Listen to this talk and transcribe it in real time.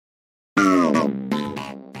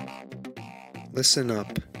Listen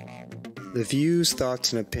up. The views,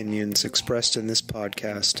 thoughts, and opinions expressed in this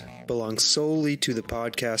podcast belong solely to the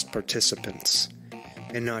podcast participants,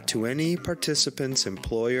 and not to any participant's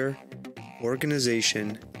employer,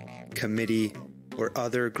 organization, committee, or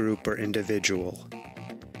other group or individual.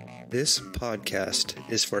 This podcast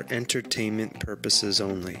is for entertainment purposes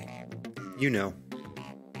only. You know,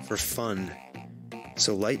 for fun.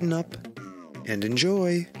 So lighten up and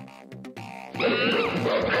enjoy.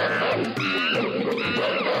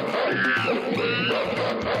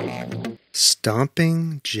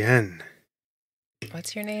 Stomping Jen.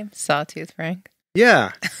 What's your name? Sawtooth Frank?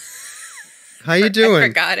 Yeah. How you doing? I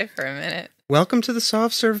forgot it for a minute. Welcome to the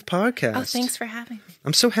Soft Serve Podcast. Oh, thanks for having me.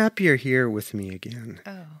 I'm so happy you're here with me again.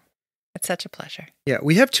 Oh, it's such a pleasure. Yeah,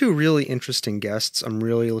 we have two really interesting guests I'm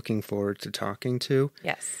really looking forward to talking to.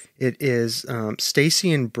 Yes. It is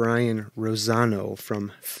Stacey and Bryan Rossano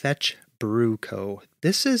from Fetch Brew Co.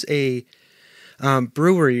 This is a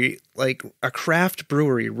brewery, like a craft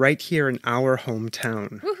brewery right here in our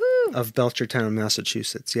hometown of Belchertown,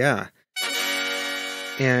 Massachusetts. Yeah.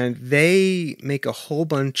 And they make a whole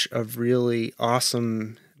bunch of really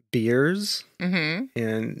awesome beers. Mm-hmm.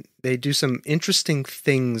 And they do some interesting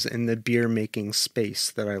things in the beer making space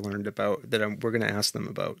that I learned about that we're going to ask them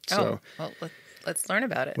about. So, well, let's learn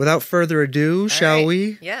about it. Without further ado, shall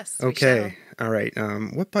we? Yes. Okay. All right.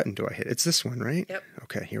 What button do I hit? It's this one, right? Yep.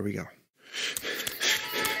 Okay, here we go.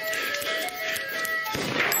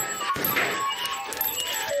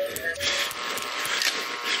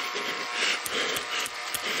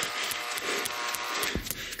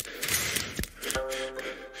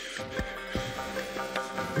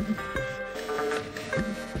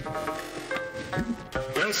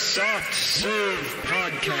 The Soft Serve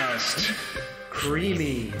Podcast.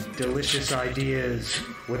 Creamy, delicious ideas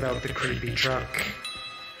without the creepy truck.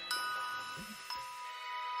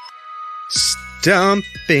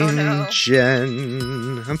 Stomping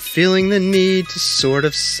Jen. I'm feeling the need to sort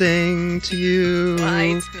of sing to you.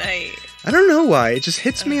 Why tonight? I don't know why. It just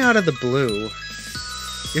hits me out of the blue.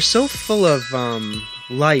 You're so full of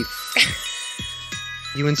life.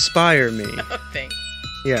 You inspire me. Oh, thanks.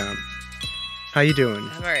 Yeah. How you doing?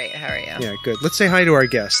 I'm all right. How are you? Yeah, good. Let's say hi to our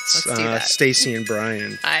guests, Let's do that. Stacey and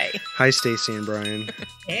Bryan. Hi. Hi, Stacey and Bryan.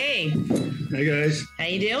 Hey, Hey guys. how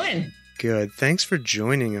you doing? Good. Thanks for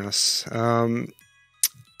joining us.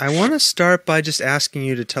 I want to start by just asking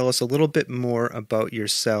you to tell us a little bit more about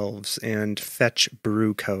yourselves and Fetch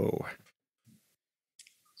Brew Co.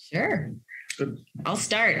 Sure. I'll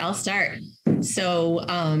start. So,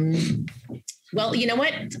 well, you know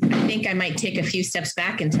what? I think I might take a few steps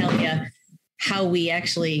back and tell you how we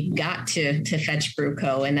actually got to Fetch Brew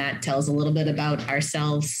Co. And that tells a little bit about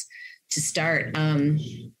ourselves to start. I'm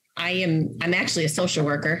actually a social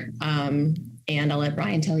worker. And I'll let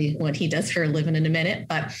Bryan tell you what he does for a living in a minute,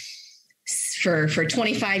 but for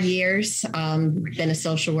 25 years, been a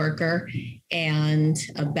social worker, and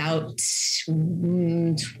about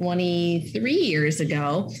 23 years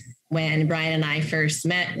ago, when Bryan and I first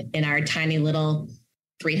met in our tiny little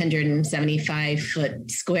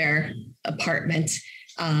 375-foot square apartment,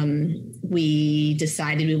 we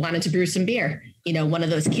decided we wanted to brew some beer. You know, one of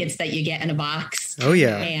those kits that you get in a box. Oh,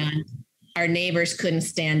 yeah. And our neighbors couldn't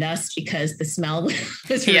stand us because the smell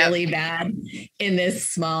was really bad in this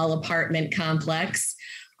small apartment complex.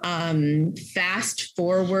 Fast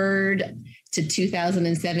forward to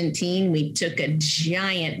 2017, we took a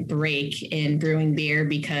giant break in brewing beer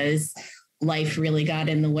because life really got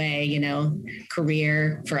in the way, you know,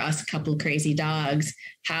 career, for us, a couple of crazy dogs,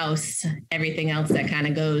 house, everything else that kind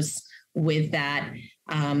of goes with that.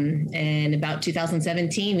 And about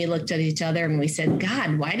 2017, we looked at each other and we said,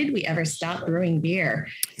 God, why did we ever stop brewing beer?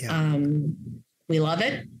 Yeah. We love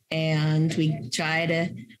it. And we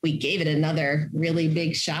gave it another really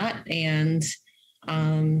big shot. And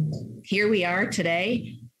here we are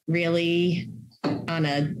today, really on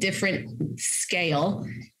a different scale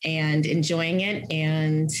and enjoying it.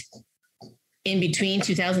 And in between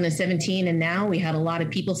 2017 and now, we had a lot of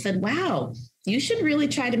people said, wow, you should really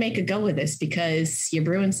try to make a go with this because you're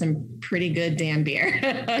brewing some pretty good damn beer.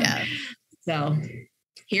 Yeah. So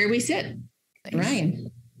here we sit. Thanks.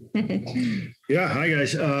 Ryan. Yeah. Hi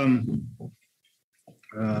guys.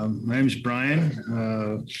 My name's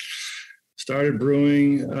Bryan. Started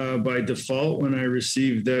brewing by default when I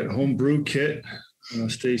received that home brew kit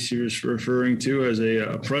Stacey was referring to as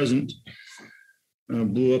a present.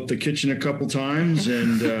 Blew up the kitchen a couple times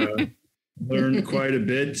and learned quite a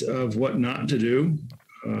bit of what not to do.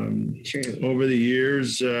 Over the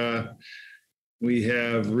years, we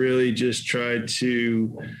have really just tried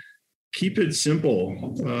to keep it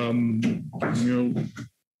simple.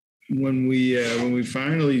 when we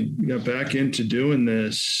finally got back into doing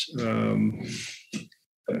this,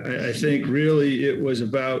 I think really it was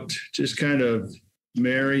about just kind of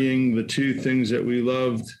marrying the two things that we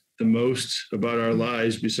loved the most about our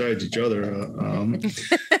lives besides each other. And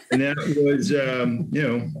that was,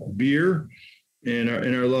 beer and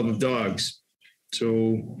our love of dogs.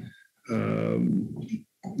 So, the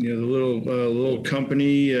little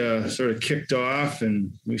company sort of kicked off,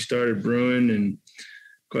 and we started brewing, and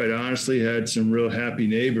quite honestly had some real happy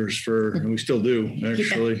neighbors and we still do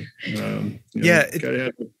actually.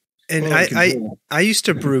 I used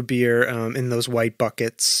to brew beer in those white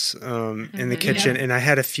buckets in the kitchen, and I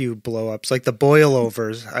had a few blow ups, like the boil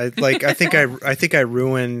overs. I think I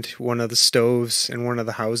ruined one of the stoves in one of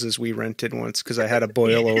the houses we rented once because I had a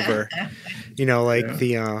boil over,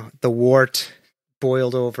 the wort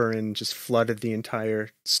boiled over and just flooded the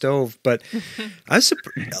entire stove. But I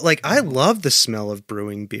love the smell of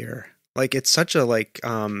brewing beer. Like it's such a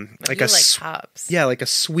hops. Yeah, like a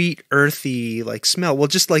sweet, earthy smell. Well,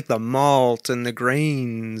 just like the malt and the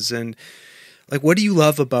grains, and what do you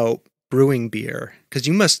love about brewing beer? Because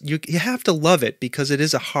you have to love it because it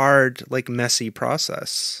is a hard, messy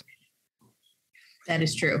process. That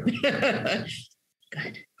is true. Good.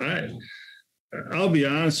 I'll be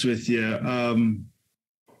honest with you.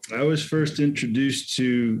 I was first introduced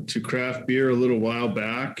to craft beer a little while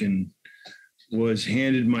back, and was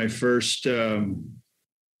handed my first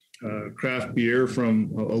craft beer from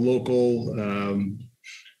a local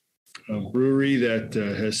brewery that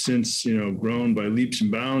has since grown by leaps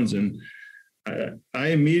and bounds, and I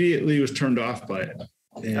immediately was turned off by it.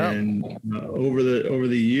 And over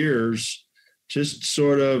the years, just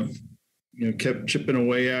sort of kept chipping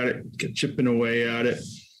away at it,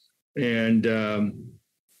 and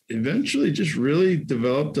eventually just really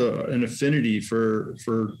developed an affinity for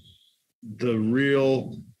the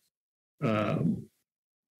real,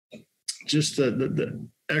 just the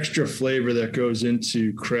extra flavor that goes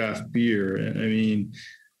into craft beer. I mean,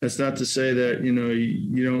 that's not to say that,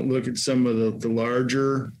 you don't look at some of the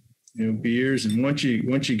larger, beers. And once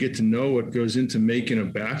you get to know what goes into making a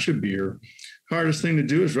batch of beer, hardest thing to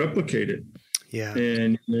do is replicate it. Yeah.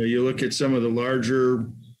 And you look at some of the larger,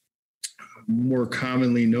 more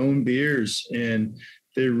commonly known beers, and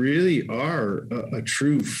they really are a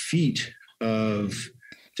true feat of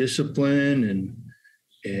discipline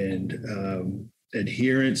and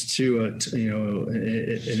adherence to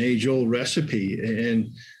an age-old recipe, and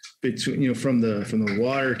between from the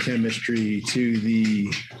water chemistry to the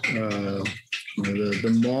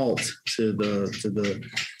malt to the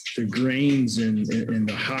grains and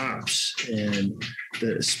the hops and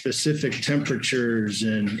the specific temperatures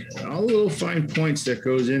and all the little fine points that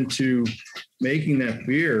goes into making that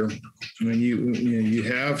beer. When you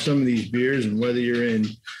have some of these beers, and whether you're in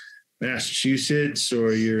Massachusetts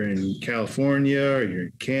or you're in California or you're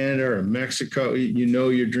in Canada or Mexico,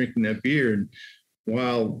 you're drinking that beer. And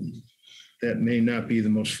while that may not be the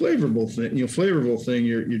most flavorful thing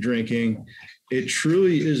you're drinking, it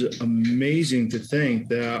truly is amazing to think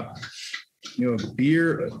that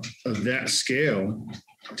beer of that scale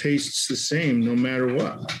tastes the same no matter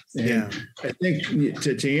what. And I think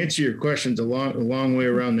to answer your question, a long way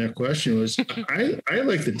around that question was I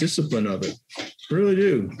like the discipline of it. I really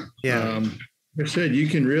do. Yeah. Like I said, you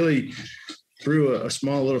can really brew a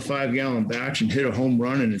small little 5-gallon batch and hit a home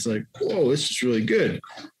run, and it's like, whoa, this is really good.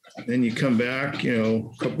 Then you come back, a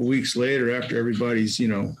couple of weeks later after everybody's,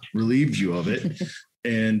 relieved you of it,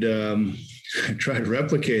 and try to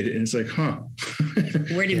replicate it. And it's like,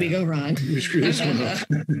 where did we go wrong? We screwed this one up.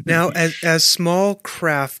 Now, as small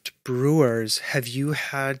craft brewers, have you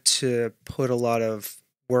had to put a lot of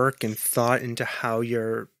work and thought into how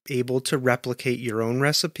you're able to replicate your own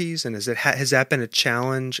recipes? And has that been a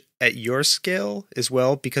challenge at your scale as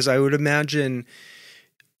well? Because I would imagine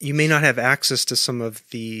you may not have access to some of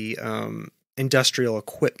the industrial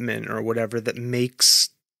equipment or whatever that makes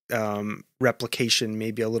replication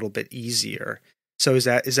maybe a little bit easier. So is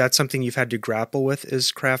that something you've had to grapple with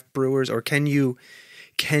as craft brewers, or can you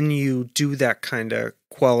do that kind of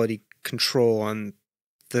quality control on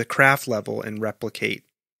the craft level and replicate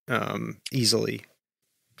easily?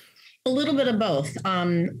 A little bit of both.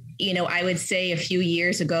 I would say a few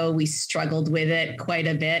years ago we struggled with it quite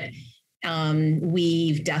a bit.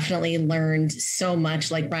 We've definitely learned so much,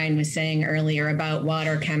 like Brian was saying earlier, about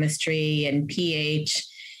water chemistry and pH.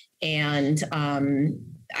 And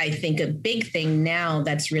I think a big thing now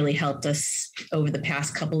that's really helped us over the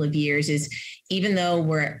past couple of years is, even though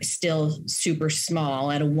we're still super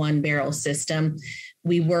small at a 1-barrel system,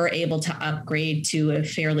 we were able to upgrade to a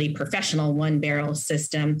fairly professional 1-barrel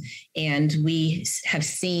system. And we have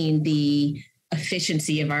seen the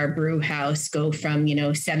efficiency of our brew house go from,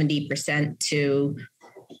 70% to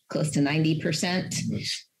close to 90%,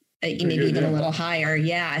 maybe even a little higher.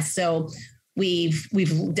 Yeah. So we've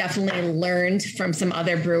definitely learned from some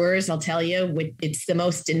other brewers. I'll tell you, it's the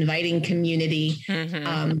most inviting community.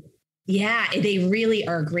 Mm-hmm. Yeah, they really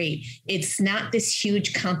are great. It's not this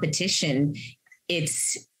huge competition.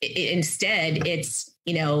 Instead,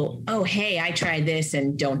 oh, hey, I tried this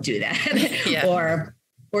and don't do that. Yeah.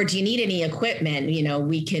 Or do you need any equipment?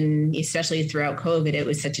 We can, especially throughout COVID, it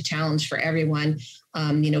was such a challenge for everyone.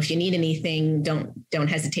 If you need anything, don't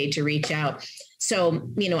hesitate to reach out. So,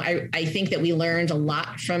 I think that we learned a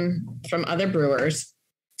lot from other brewers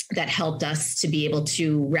that helped us to be able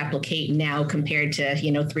to replicate now compared to,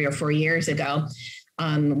 3 or 4 years ago.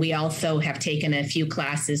 We also have taken a few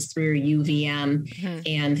classes through UVM mm-hmm.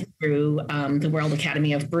 and through the World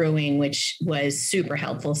Academy of Brewing, which was super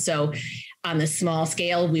helpful. So on the small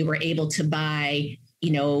scale, we were able to buy,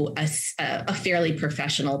 a fairly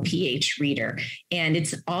professional pH reader. And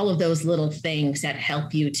it's all of those little things that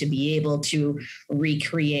help you to be able to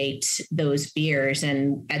recreate those beers.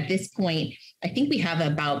 And at this point, I think we have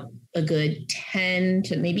about a good 10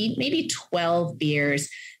 to maybe 12 beers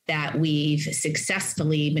that we've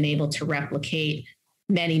successfully been able to replicate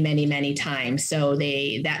many, many, many times. So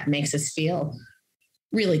that makes us feel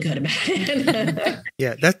really good about it.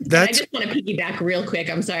 Yeah, I just want to piggyback real quick.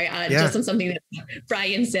 I'm sorry, just on something that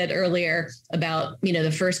Brian said earlier about,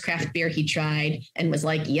 the first craft beer he tried and was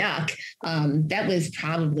like, yuck. That was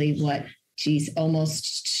probably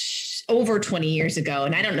almost over 20 years ago.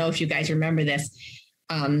 And I don't know if you guys remember this.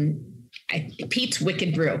 Pete's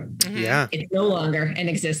Wicked Brew. Yeah. It's no longer in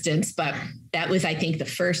existence, but that was, I think, the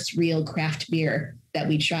first real craft beer that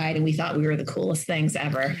we tried. And we thought we were the coolest things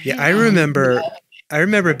ever. Yeah. I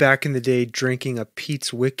remember back in the day drinking a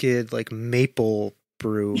Pete's Wicked, maple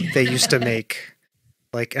brew they used to make.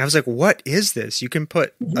 I was like, what is this? You can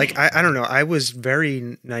put I don't know. I was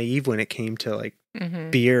very naive when it came to mm-hmm.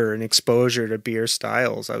 beer and exposure to beer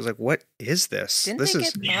styles. I was like, what is this? Didn't this they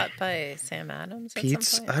get bought by Sam Adams at Pete's?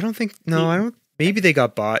 some point? I don't. Maybe they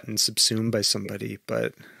got bought and subsumed by somebody,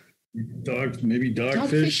 but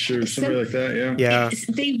Dogfish or something like that. Yeah. Yeah.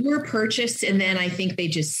 They were purchased, and then I think they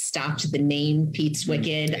just stopped the name Pete's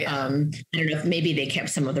Wicked. Yeah. I don't know if maybe they kept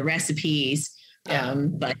some of the recipes,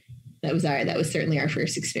 but that was certainly our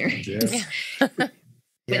first experience. Yeah.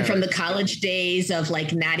 Went from the college days of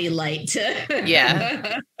Natty Light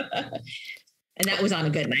to and that was on a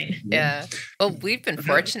good night. Yeah. Well, we've been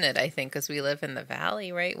fortunate, I think, because we live in the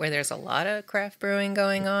Valley, right, where there's a lot of craft brewing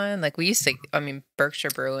going on. We used to, Berkshire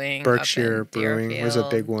Brewing was a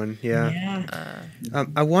big one. Yeah.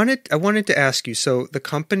 I wanted to ask you, so the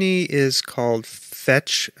company is called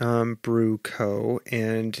Fetch Brew Co.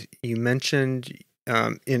 And you mentioned,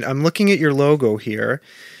 and I'm looking at your logo here,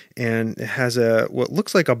 and it has what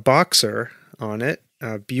looks like a boxer on it.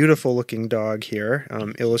 A beautiful looking dog here,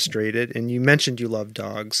 illustrated. And you mentioned you love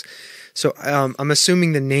dogs. So I'm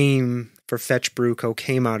assuming the name for Fetch Brew Co.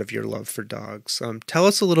 came out of your love for dogs. Tell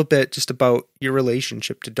us a little bit just about your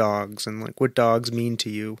relationship to dogs and what dogs mean to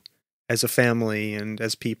you as a family and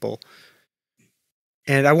as people.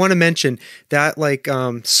 And I want to mention that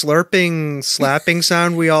slurping, slapping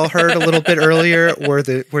sound we all heard a little bit earlier were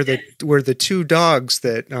the two dogs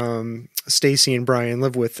that Stacey and Bryan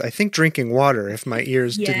live with, I think, drinking water, if my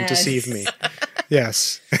ears didn't deceive me.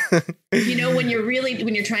 Yes. When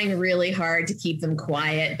you're trying really hard to keep them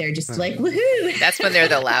quiet, they're just woohoo. That's when they're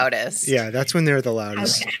the loudest. Yeah, that's when they're the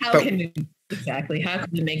loudest. How can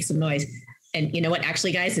we make some noise? And you know what?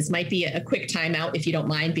 Actually, guys, this might be a quick timeout if you don't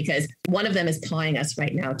mind, because one of them is pawing us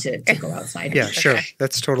right now to go outside. Yeah, sure. Okay.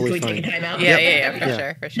 That's totally fine. Can we take a timeout?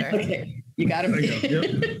 Yeah, for sure. Okay. You got him?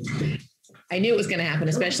 Yep. I knew it was going to happen,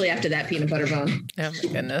 especially after that peanut butter bone. Oh, my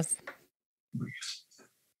goodness.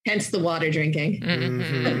 Hence the water drinking.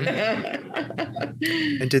 Mm-hmm.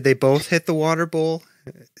 And did they both hit the water bowl?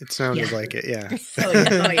 It sounded like it, yeah. Oh,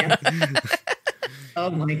 yeah. Oh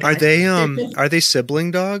my God. Are they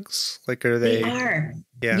sibling dogs? Are they? They are.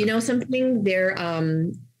 Yeah. You know something?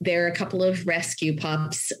 They're a couple of rescue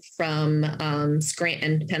pups from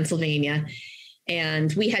Scranton, Pennsylvania.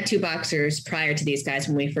 And we had 2 boxers prior to these guys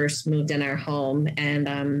when we first moved in our home.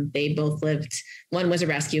 And they both lived, one was a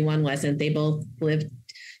rescue, one wasn't. They both lived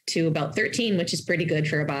to about 13, which is pretty good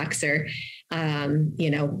for a boxer.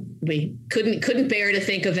 We couldn't bear to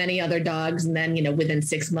think of any other dogs. And then, within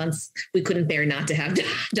 6 months, we couldn't bear not to have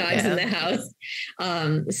dogs in the house.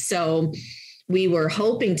 So we were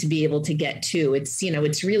hoping to be able to get two. It's,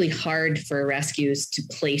 it's really hard for rescues to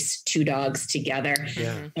place two dogs together,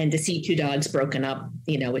 and to see two dogs broken up,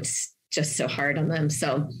 it's just so hard on them.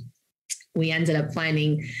 So we ended up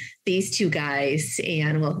finding these two guys,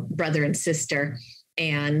 and brother and sister.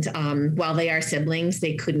 And while they are siblings,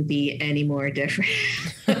 they couldn't be any more different.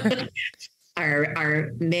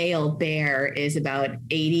 Our male bear is about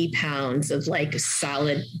 80 pounds of like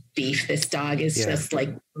solid beef. This dog is just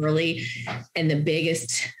like burly, and the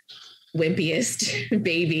biggest, wimpiest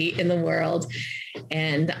baby in the world.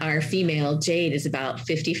 And our female Jade is about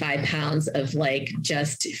 55 pounds of like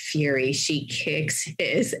just fury. She kicks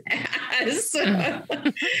his ass.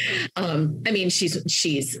 I mean,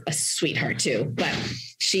 she's a sweetheart too, but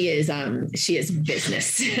she is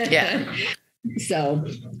business. Yeah. So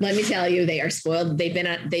let me tell you, they are spoiled. They've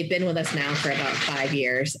been with us now for about 5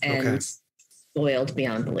 years, and spoiled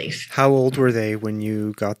beyond belief. How old were they when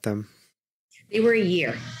you got them? They were a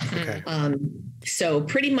year. Okay. So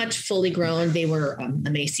pretty much fully grown. They were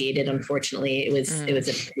emaciated. Unfortunately, it was a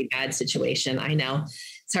pretty bad situation. I know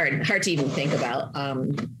it's hard to even think about.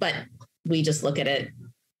 But we just look at it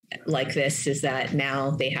like this, is that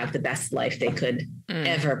now they have the best life they could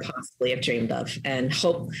ever possibly have dreamed of, and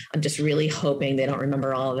I'm just really hoping they don't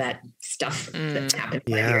remember all of that stuff that happened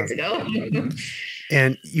 5 years ago.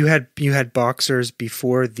 And you had boxers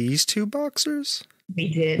before these two boxers? We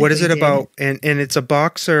did. What is it about? And it's a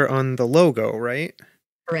boxer on the logo, right?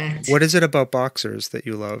 Correct. What is it about boxers that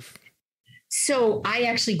you love? So I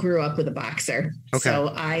actually grew up with a boxer. Okay.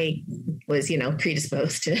 So I was,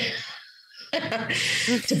 predisposed to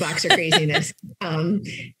to boxer craziness. And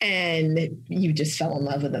you just fell in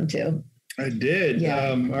love with them too. I did.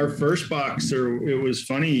 Yeah. Our first boxer, it was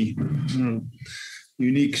funny,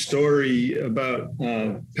 unique story about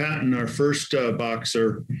Patton, our first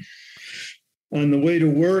boxer. On the way to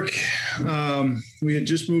work, we had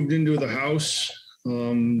just moved into the house.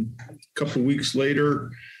 A couple of weeks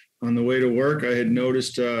later, on the way to work, I had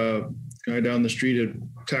noticed a guy down the street had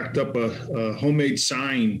tacked up a homemade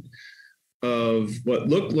sign of what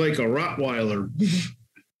looked like a Rottweiler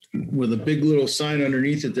with a big little sign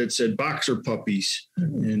underneath it that said boxer puppies.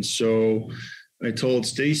 And so I told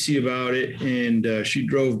Stacey about it, and she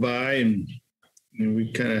drove by, and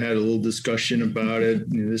we kind of had a little discussion about it,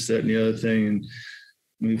 this, that, and the other thing. And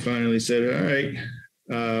we finally said, all right,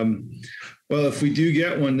 well, if we do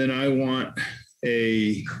get one, then I want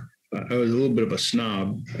I was a little bit of a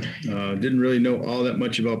snob. Didn't really know all that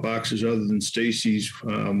much about boxers other than Stacey's,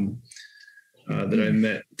 that I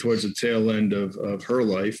met towards the tail end of her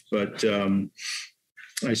life. But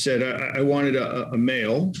I said I wanted a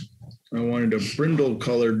male. I wanted a brindle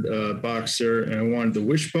colored boxer, and I wanted the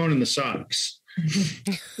wishbone and the socks.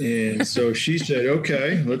 And so she said,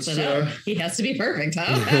 okay, let's he has to be perfect,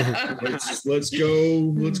 huh? let's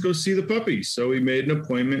go see the puppies. So we made an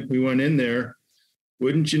appointment. We went in there.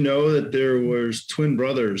 Wouldn't you know that there was twin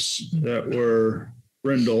brothers that were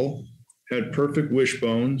brindle, had perfect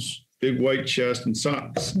wishbones, big white chest, and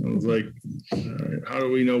socks. I was like, how do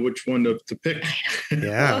we know which one to pick?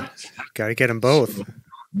 Yeah, got to get them both.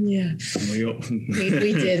 Yeah, we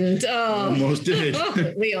didn't. Oh, almost did.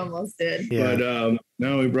 We almost did. Yeah. But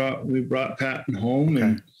no, we brought Patton home,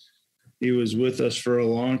 and he was with us for a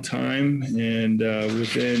long time. And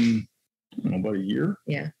within about a year,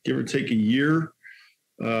 give or take a year,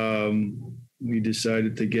 we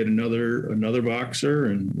decided to get another boxer,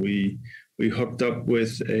 and we hooked up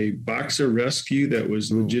with a boxer rescue that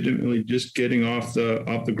was legitimately just getting off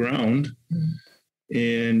the ground.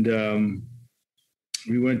 And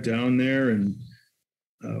we went down there, and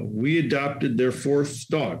we adopted their fourth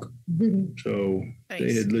dog. So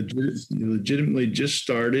they had legitimately just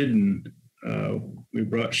started, and we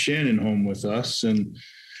brought Shannon home with us. And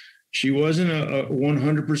she wasn't a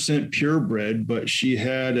 100% purebred, but she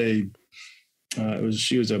had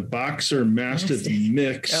she was a boxer mastiff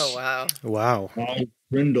mix. Oh, wow. All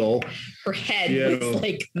brindle. Her head was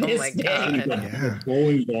like this big. A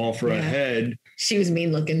bowling ball for a head. She was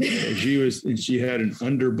mean looking. She had an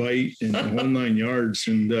underbite and the whole 9 yards.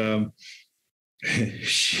 And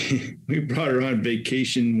we brought her on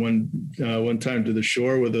vacation one time to the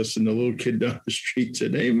shore with us, and the little kid down the street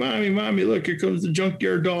said, "Hey, mommy, look, here comes the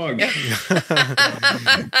junkyard dog." That's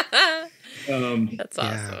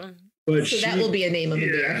awesome. But so that will be a name of a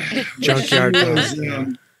beer. Junkyard dog.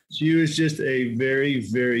 She was just a very,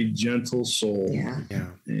 very gentle soul. Yeah.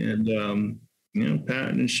 And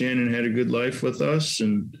Patton and Shannon had a good life with us.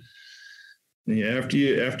 And after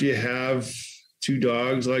you have two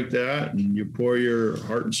dogs like that, and you pour your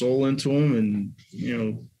heart and soul into them, and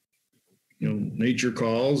nature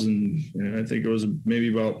calls, and I think it was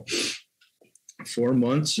maybe about 4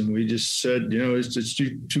 months, and we just said, it's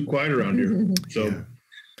too quiet around here. So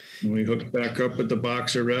we hooked back up with the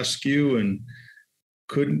Boxer Rescue, and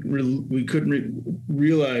we couldn't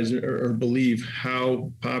realize or believe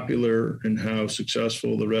how popular and how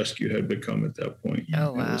successful the rescue had become at that point.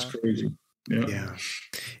 Oh, wow. It was crazy. Yeah.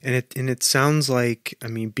 And it sounds like, I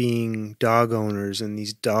mean, being dog owners and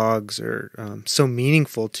these dogs are so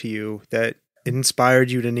meaningful to you that it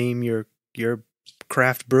inspired you to name your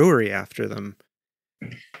craft brewery after them.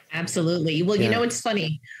 Absolutely. Well, it's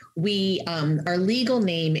funny. We, our legal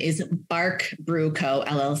name is Fetch Brew Co,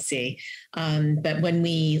 LLC. But when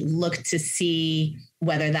we looked to see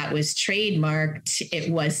whether that was trademarked,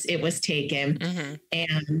 it was taken. Mm-hmm.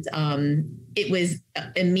 And it was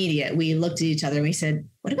immediate. We looked at each other and we said,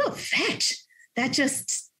 what about Fetch? That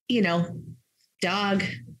just, dog,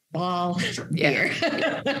 ball, beer.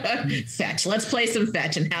 Fetch. Let's play some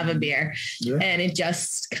Fetch and have a beer. Yeah. And it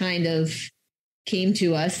just kind of came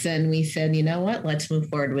to us, and we said, you know what, let's move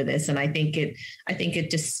forward with this. And I think it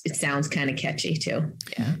sounds kind of catchy too.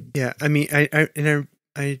 Yeah. Yeah. I mean,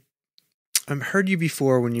 I've heard you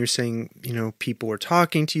before when you're saying, people were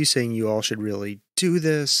talking to you saying you all should really do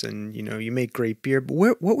this, and, you make great beer.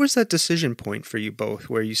 But what was that decision point for you both,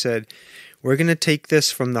 where you said, we're going to take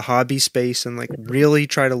this from the hobby space and really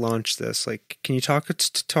try to launch this? Can you talk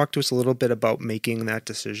to us a little bit about making that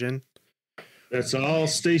decision? That's all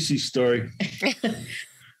Stacey's story.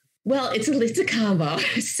 Well, it's a combo.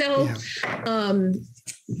 So,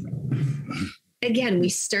 again, we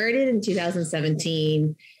started in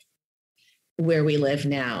 2017 where we live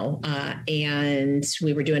now. And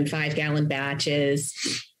we were doing 5-gallon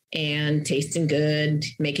batches and tasting good,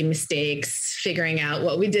 making mistakes, figuring out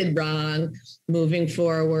what we did wrong, moving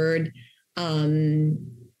forward. And,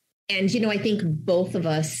 I think both of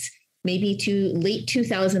us, maybe to late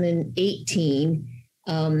 2018,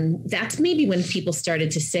 that's maybe when people started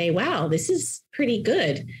to say, wow, this is pretty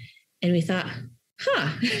good. And we thought,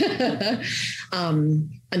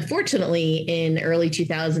 unfortunately, in early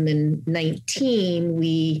 2019,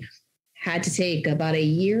 we had to take about 1.5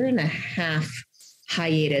 years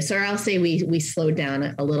hiatus, or I'll say we slowed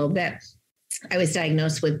down a little bit. I was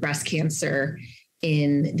diagnosed with breast cancer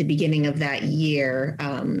in the beginning of that year,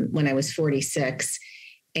 when I was 46.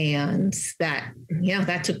 And that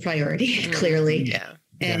took priority, clearly. Yeah.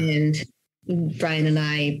 And Brian and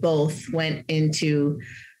I both went into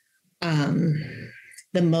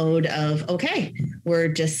the mode of, okay, we're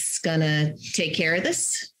just going to take care of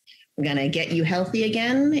this. We're going to get you healthy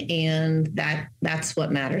again. And that's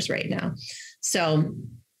what matters right now. So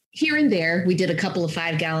here and there, we did a couple of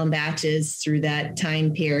 5-gallon batches through that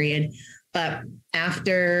time period. But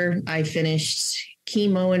after I finished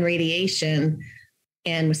chemo and radiation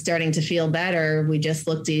and was starting to feel better, we just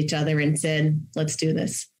looked at each other and said, let's do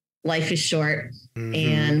this. Life is short,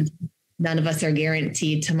 and none of us are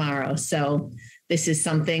guaranteed tomorrow. So this is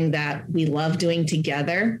something that we love doing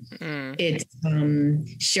together. It's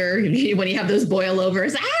sure, when you have those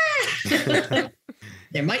boilovers,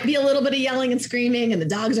 there might be a little bit of yelling and screaming, and the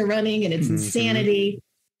dogs are running, and it's insanity,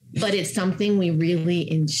 but it's something we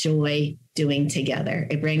really enjoy doing together.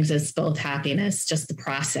 It brings us both happiness, just the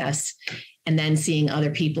process. And then seeing other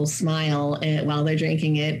people smile while they're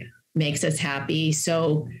drinking it makes us happy.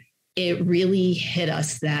 So it really hit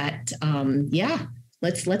us that,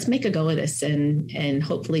 let's make a go of this and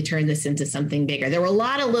hopefully turn this into something bigger. There were a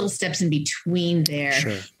lot of little steps in between there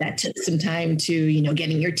that took some time to,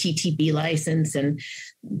 getting your TTB license and,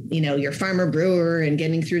 your farmer brewer and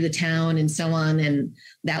getting through the town and so on. And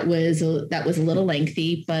that was a little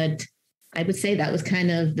lengthy, but I would say that was kind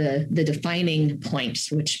of the defining point,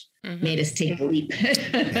 which made us take a leap.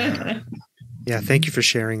 Yeah, thank you for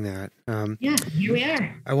sharing that. Here we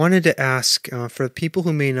are. I wanted to ask for people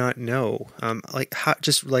who may not know,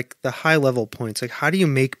 the high level points. How do you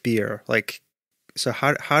make beer? So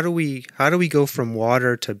how do we go from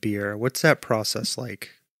water to beer? What's that process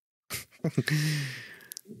like?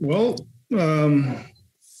 Well,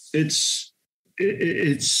 it's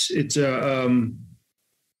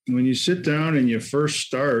when you sit down and you first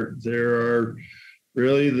start, there are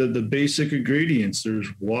really the basic ingredients. There's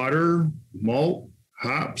water, malt,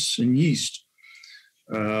 hops, and yeast.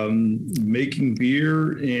 Making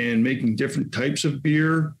beer and making different types of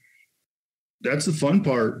beer, that's the fun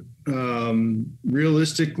part.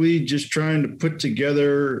 Realistically, just trying to put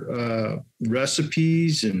together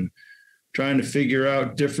recipes and trying to figure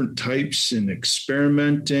out different types and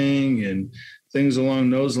experimenting and things along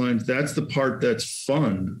those lines. That's the part that's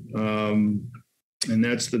fun. And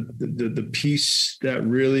that's the piece that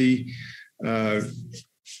really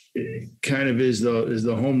it kind of is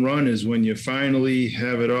the home run, is when you finally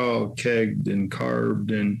have it all kegged and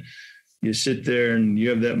carved, and you sit there and you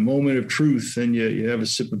have that moment of truth, and you have a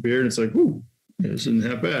sip of beer, and it's like, ooh, this isn't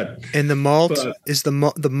that bad. And the malt is the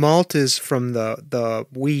malt is from the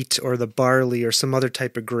wheat or the barley or some other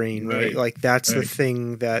type of grain, right? Like that's the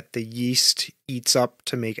thing that the yeast eats up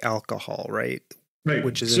to make alcohol, right? Right.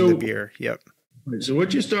 Which is in the beer. Yep. So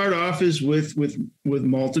what you start off is with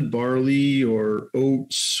malted barley or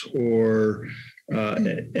oats or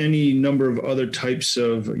any number of other types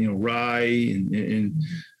of rye and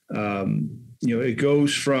it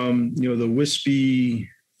goes from the wispy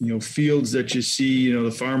fields that you see the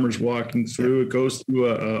farmers walking through. It goes through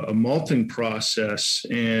a malting process,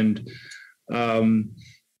 and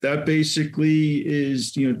that basically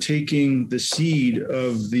is taking the seed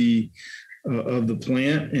of the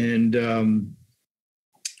plant and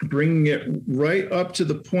bringing it right up to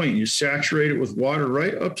the point. You saturate it with water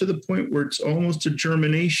right up to the point where it's almost to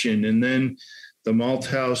germination, and then the malt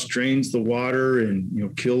house drains the water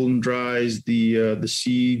and kiln dries the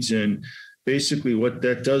seeds. And basically what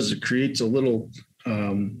that does, it creates a little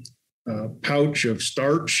pouch of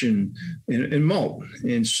starch and malt.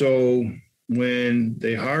 And so when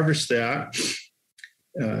they harvest that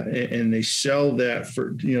and they sell that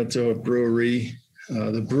for to a brewery,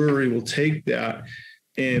 the brewery will take that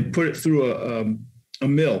and put it through a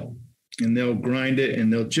mill, and they'll grind it,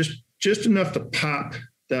 and they'll just enough to pop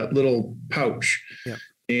that little pouch. Yeah.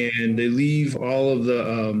 And they leave all of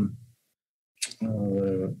the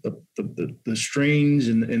strains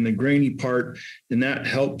and the grainy part, and that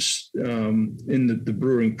helps in the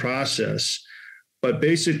brewing process. But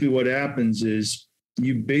basically what happens is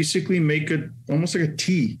you basically make it almost like a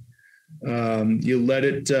tea. You let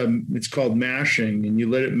it, it's called mashing, and you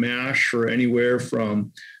let it mash for anywhere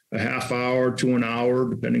from a half hour to an hour,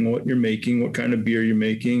 depending on what you're making, what kind of beer you're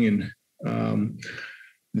making. And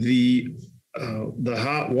the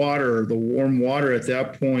hot water, the warm water at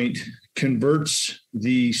that point converts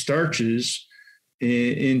the starches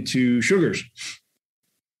into sugars.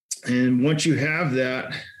 And once you have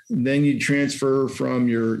that, then you transfer from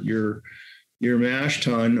your mash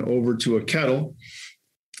tun over to a kettle.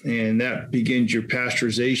 And that begins your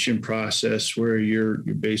pasteurization process, where you're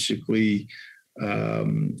basically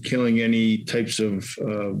killing any types of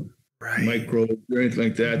microbes or anything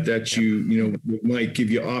like that you might give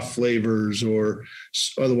you off flavors or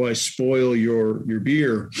otherwise spoil your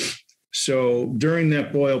beer. So during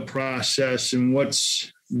that boil process, and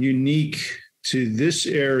what's unique to this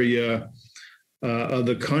area of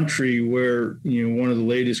the country, where one of the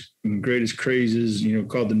latest and greatest crazes,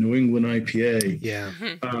 called the New England IPA. Yeah,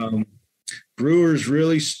 brewers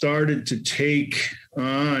really started to take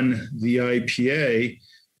on the IPA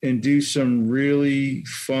and do some really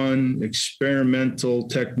fun experimental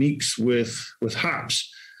techniques with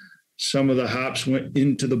hops. Some of the hops went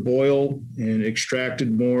into the boil and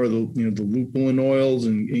extracted more of the lupulin oils,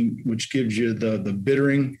 and which gives you the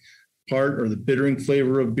bittering part, or the bittering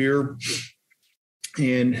flavor of beer.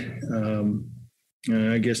 And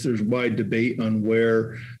I guess there's wide debate on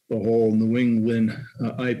where the whole New England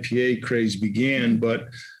IPA craze began, but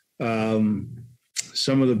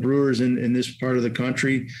some of the brewers in this part of the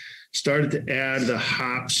country started to add the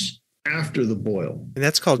hops after the boil. And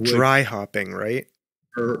that's called dry hopping, right?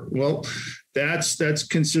 Well, that's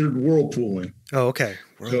considered whirlpooling. Oh, okay.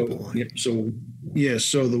 Whirlpooling. So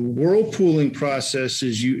the whirlpooling process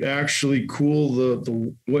is you actually cool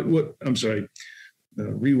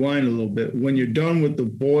rewind a little bit. When you're done with the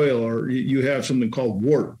boil, or you have something called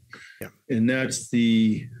wort, and that's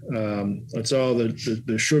all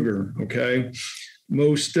the sugar. Okay,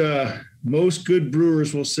 most good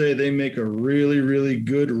brewers will say they make a really, really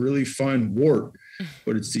good, really fine wort,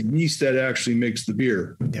 but it's the yeast that actually makes the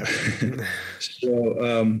beer. Yeah.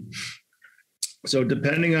 So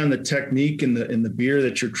depending on the technique and the beer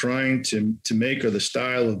that you're trying to make, or the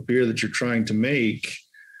style of beer that you're trying to make,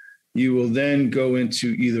 you will then go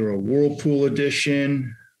into either a whirlpool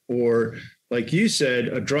addition, or, like you said,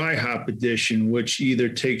 a dry hop addition, which either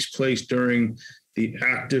takes place during the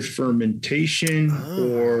active fermentation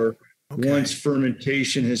or once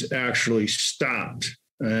fermentation has actually stopped.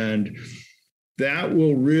 And that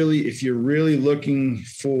will really, if you're really looking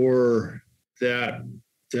for that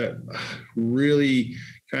really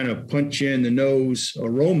kind of punch you in the nose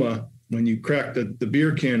aroma when you crack the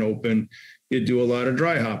beer can open, you do a lot of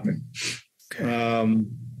dry hopping. Okay.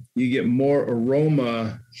 You get more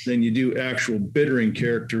aroma than you do actual bittering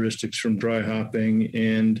characteristics from dry hopping,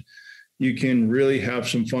 and you can really have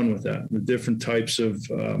some fun with that. The different types of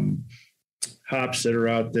hops that are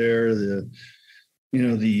out there,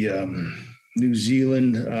 New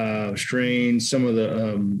Zealand strains, some of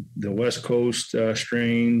the West Coast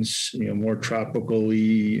strains, more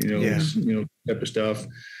tropically, type of stuff.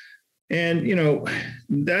 And,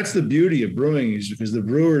 that's the beauty of brewing, is because the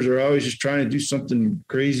brewers are always just trying to do something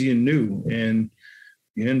crazy and new. And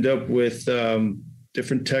you end up with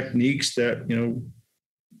different techniques that,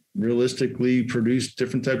 realistically produce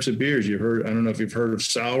different types of beers. I don't know if you've heard of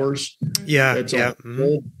sours. Yeah.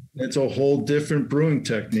 That's a whole different brewing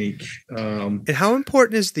technique. And how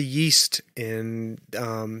important is the yeast in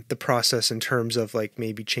the process in terms of like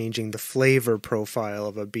maybe changing the flavor profile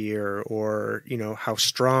of a beer, or, how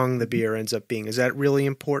strong the beer ends up being? Is that really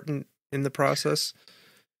important in the process?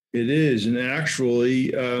 It is. And actually,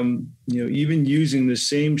 even using the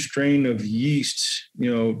same strain of yeast,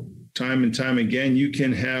 time and time again, you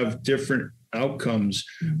can have different outcomes,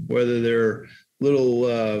 whether they're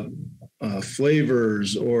little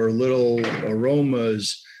flavors or little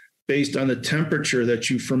aromas based on the temperature that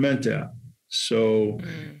you ferment at. So,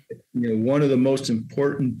 one of the most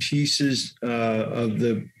important pieces of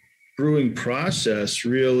the brewing process,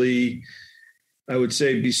 really, I would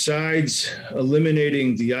say, besides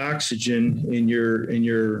eliminating the oxygen in your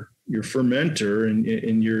fermenter and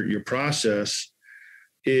in your process,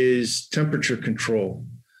 is temperature control.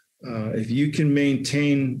 If you can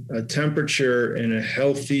maintain a temperature and a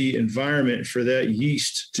healthy environment for that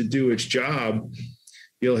yeast to do its job,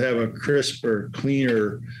 you'll have a crisper,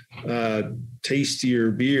 cleaner,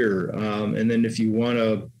 tastier beer. And then if you want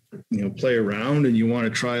to, play around and you want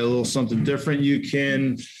to try a little something different, you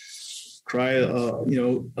can try,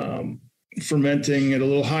 fermenting at a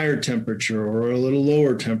little higher temperature or a little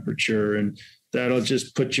lower temperature, and that'll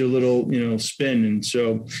just put you a little, spin. And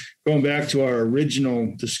so going back to our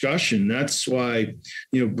original discussion, that's why,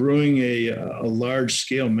 brewing a large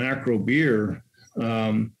scale macro beer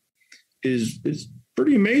is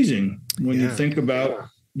pretty amazing when you think about,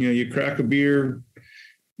 you crack a beer,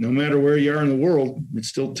 no matter where you are in the world, it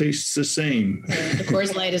still tastes the same. The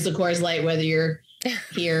Coors Light is the Coors Light, whether you're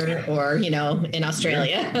here or, in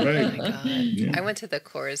Australia. Yeah, right. Oh my God. Yeah. I went to the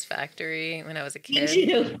Coors factory when I was a kid. Did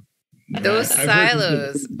you? Those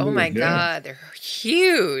silos, oh my God, they're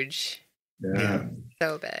huge. Yeah.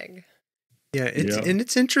 So big. Yeah,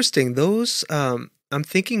 it's interesting. Those, I'm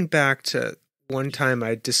thinking back to one time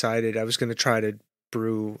I decided I was going to try to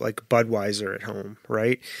brew like Budweiser at home,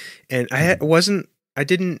 right? And I was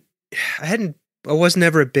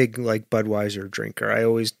never a big like Budweiser drinker. I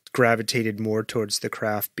always gravitated more towards the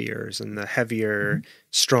craft beers and the heavier,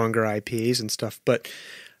 stronger IPAs and stuff. But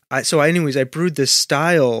I brewed this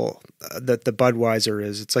style that the Budweiser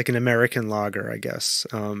is. It's like an American lager, I guess.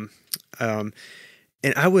 And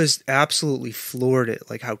I was absolutely floored at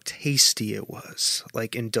like how tasty it was,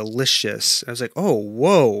 like, and delicious. I was like, oh,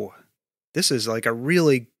 whoa, this is like a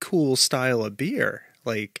really cool style of beer.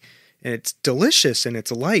 Like, and it's delicious and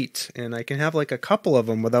it's light and I can have like a couple of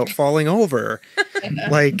them without falling over.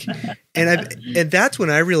 Like, and that's when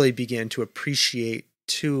I really began to appreciate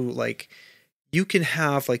too, like, you can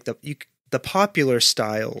have like the popular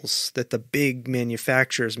styles that the big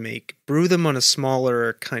manufacturers make, brew them on a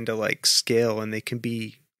smaller kind of like scale, and they can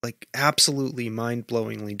be like absolutely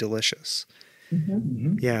mind-blowingly delicious.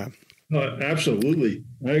 Mm-hmm. Yeah. Absolutely.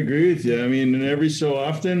 I agree with you. I mean, and every so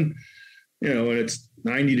often, when it's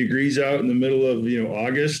 90 degrees out in the middle of,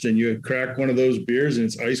 August, and you crack one of those beers and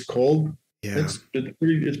it's ice cold. Yeah.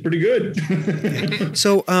 It's pretty good. Yeah.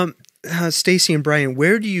 So, Stacey and Bryan,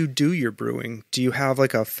 where do you do your brewing? Do you have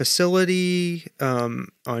like a facility on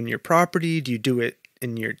your property? Do you do it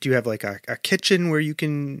do you have like a kitchen where you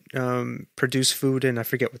can produce food in? I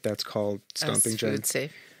forget what that's called, Stomping Jen. Food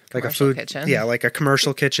safe. Like a food kitchen. Yeah, like a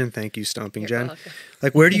commercial kitchen. Thank you, Stomping Jen. Welcome.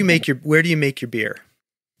 Like where do you make your beer?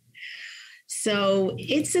 So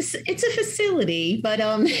it's a facility, but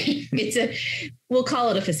we'll call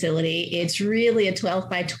it a facility. It's really a 12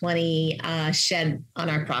 by 20 shed on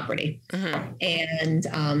our property. Mm-hmm. And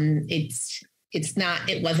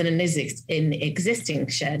it wasn't an existing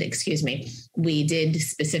shed, excuse me. We did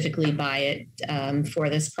specifically buy it for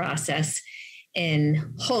this process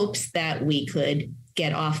in hopes that we could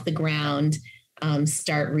get off the ground,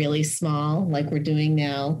 start really small like we're doing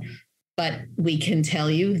now. But we can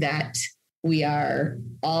tell you that we are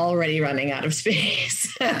already running out of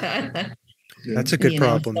space. That's a good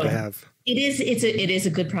problem to have. It is a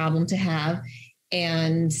good problem to have.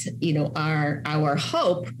 And, our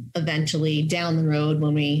hope eventually down the road,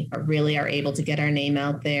 when we really are able to get our name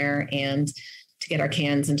out there and to get our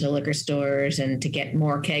cans into liquor stores and to get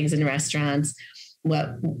more kegs in restaurants,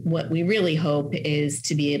 what we really hope is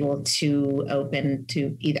to be able to open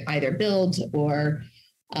to either build or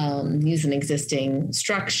use an existing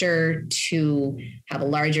structure to have a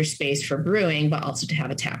larger space for brewing, but also to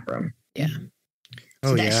have a tap room. Yeah.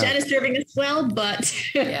 So that shed is serving us well, but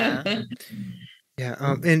yeah.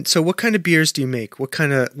 Yeah. And so what kind of beers do you make? What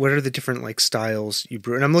are the different like styles you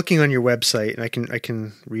brew? And I'm looking on your website and I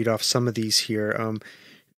can read off some of these here.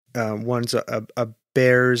 One's a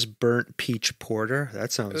Bear's Burnt Peach Porter.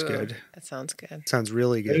 That sounds good. That sounds good. Sounds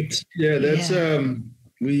really good.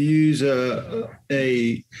 We use a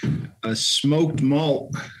smoked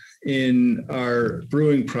malt in our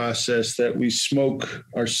brewing process that we smoke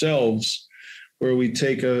ourselves, where we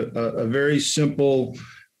take a very simple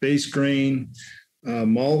base grain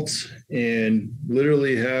malt and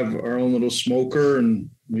literally have our own little smoker, and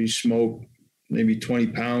we smoke maybe 20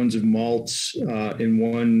 pounds of malts in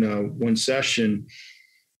one session.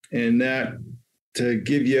 And that, to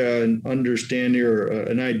give you an understanding or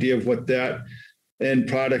an idea of what that end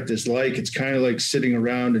product is like, it's kind of like sitting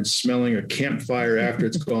around and smelling a campfire after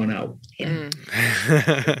it's gone out. Yeah.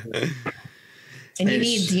 And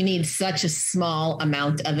you need such a small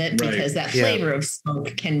amount of it, because that flavor of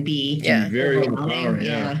smoke can be very overpowering.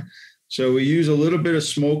 Yeah. So we use a little bit of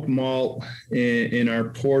smoked malt in our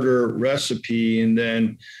porter recipe, and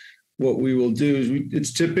then what we will do is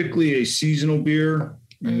it's typically a seasonal beer,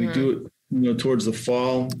 and we do it towards the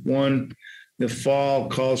fall. The fall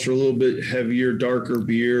calls for a little bit heavier, darker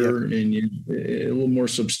beer and a little more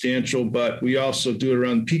substantial, but we also do it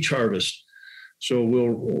around peach harvest. So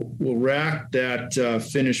we'll rack that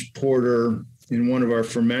finished porter in one of our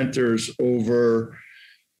fermenters over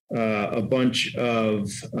a bunch of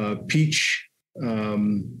peach,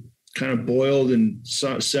 kind of boiled and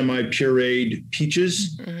semi-pureed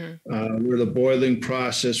peaches, where the boiling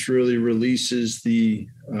process really releases the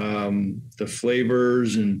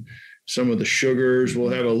flavors and some of the sugars. We'll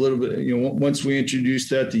have a little bit, once we introduce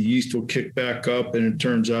that, the yeast will kick back up, and it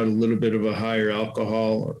turns out a little bit of a higher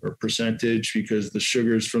alcohol or percentage, because the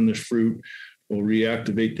sugars from the fruit will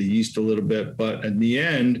reactivate the yeast a little bit. But in the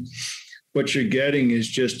end, what you're getting is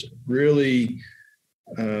just really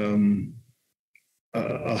a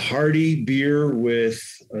hearty beer with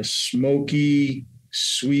a smoky,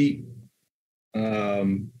 sweet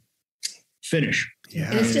finish. Yeah.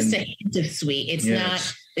 And it's just a hint of sweet. It's not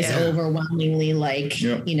overwhelmingly like,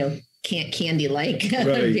 candy like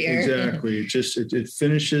beer. Exactly. It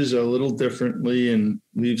finishes a little differently and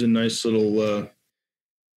leaves a nice little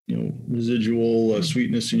residual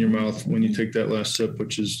sweetness in your mouth when you take that last sip,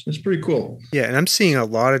 which is pretty cool. Yeah, and I'm seeing a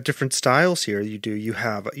lot of different styles here.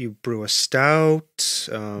 You brew a stout,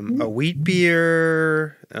 a wheat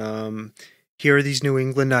beer. Here are these New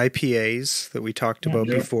England IPAs that we talked about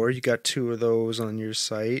before. You got 2 of those on your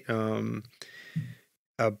site.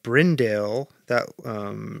 A Brindale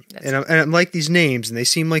and I like these names, and they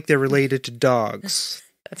seem like they're related to dogs.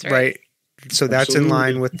 That's right. Right. So that's in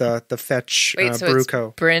line with the Fetch Brew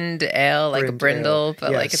Co. Brind ale, like a brindle,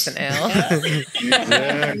 but like it's an ale. Exactly.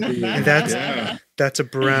 And that's a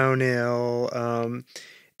brown ale.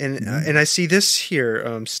 And I see this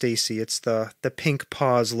here, Stacey. It's the Pink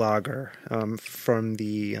Paws Lager from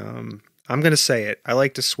the I'm going to say it. I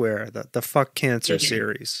like to swear, the Fuck Cancer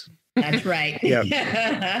series. That's right. Yeah.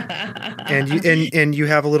 and you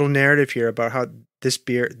have a little narrative here about how this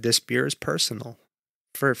beer is personal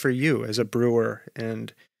for you as a brewer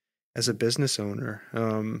and as a business owner.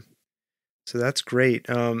 So that's great.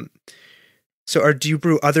 So do you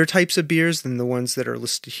brew other types of beers than the ones that are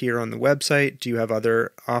listed here on the website? Do you have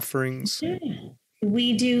other offerings?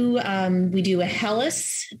 We do a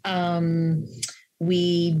Helles.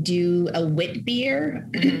 We do a wit beer.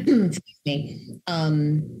 Excuse me.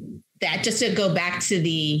 That, just to go back to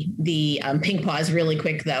the Pink Paws really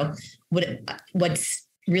quick though, what's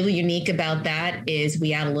really unique about that is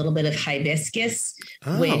we add a little bit of hibiscus,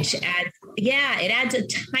 which adds a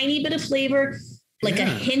tiny bit of flavor, like a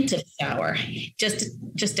hint of sour,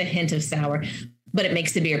 just a hint of sour, but it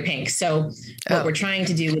makes the beer pink. So what we're trying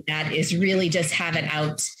to do with that is really just have it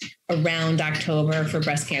out around October for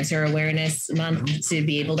Breast Cancer Awareness Month to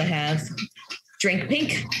be able to have drink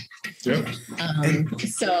pink. Yep.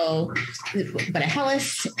 But a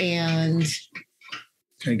Helles, and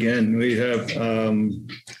again, we have a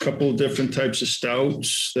couple of different types of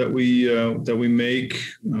stouts that we make.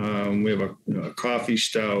 We have a coffee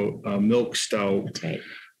stout, a milk stout. That's right.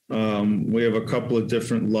 We have a couple of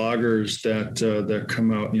different lagers that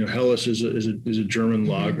come out. Helles is a German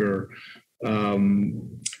lager.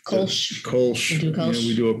 Kolsch. Kolsch.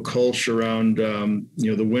 We do a Kolsch around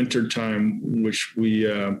the winter time, which we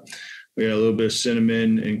add a little bit of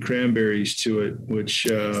cinnamon and cranberries to it, which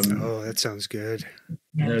that sounds good.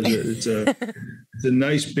 it's a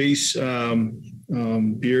nice base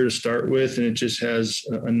beer to start with, and it just has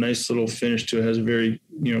a nice little finish to it. It has a very,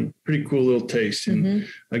 pretty cool little taste. And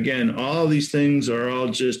again, all these things are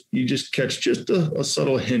all you just catch just a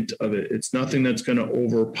subtle hint of it. It's nothing that's going to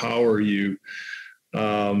overpower you.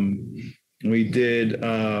 We did,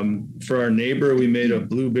 for our neighbor, we made a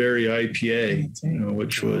blueberry IPA,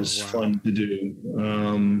 which was fun to do.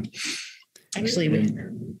 Actually,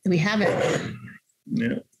 we have it.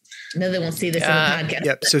 Yeah. No, they won't see this in the podcast.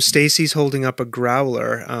 Yep. So Stacy's holding up a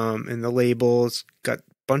growler, and the label's got a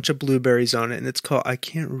bunch of blueberries on it, and it's called, I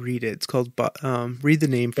can't read it. It's called, read the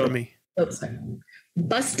name for me. Oh, sorry.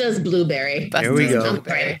 Busta's Blueberry. There we go.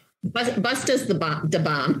 Right. Busta's the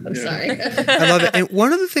bomb. I'm sorry. I love it. And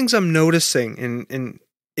one of the things I'm noticing and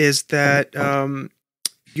is that I'm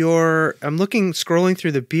scrolling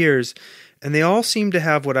through the beers, and they all seem to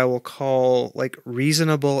have what I will call like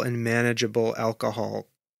reasonable and manageable alcohol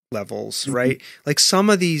levels, right? Like some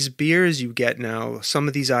of these beers you get now, some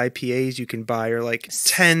of these IPAs you can buy are like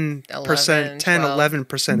 10%,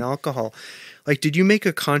 11% alcohol. Like, did you make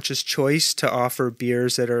a conscious choice to offer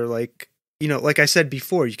beers that are like, like I said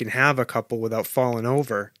before, you can have a couple without falling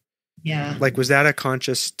over? Yeah. Like, was that a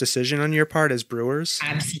conscious decision on your part as brewers?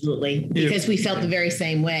 Absolutely. Because we felt the very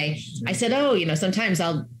same way. I said, sometimes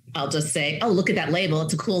I'll just say, oh, look at that label.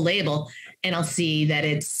 It's a cool label. And I'll see that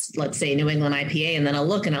it's, let's say, New England IPA. And then I'll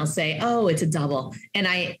look and I'll say, oh, it's a double.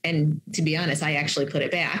 And to be honest, I actually put it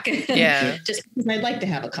back. Yeah. Just because I'd like to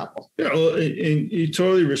have a couple. Yeah. Well, and you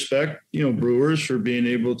totally respect, brewers for being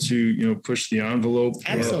able to, push the envelope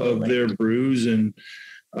of their brews. And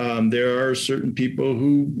there are certain people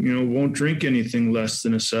who, won't drink anything less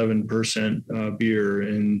than a 7% beer.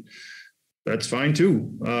 And that's fine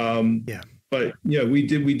too. Yeah. But yeah, we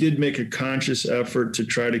did make a conscious effort to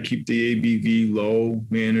try to keep the ABV low,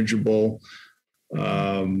 manageable. We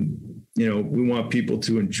want people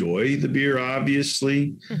to enjoy the beer,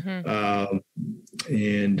 obviously,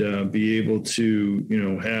 and be able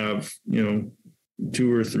to, have,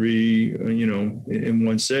 2 or 3, in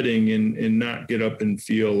one setting and not get up and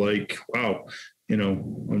feel like, wow,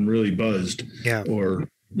 I'm really buzzed. Yeah. Or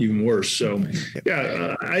even worse. So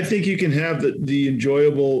yeah, I think you can have the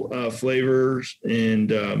enjoyable flavors and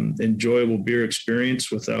enjoyable beer experience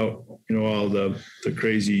without, all the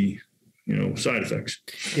crazy, side effects.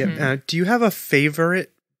 Yeah. Do you have a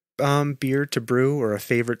favorite beer to brew or a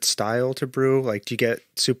favorite style to brew? Like, do you get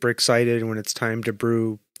super excited when it's time to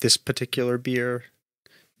brew this particular beer?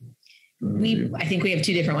 I think we have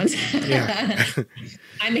 2 different ones. Yeah.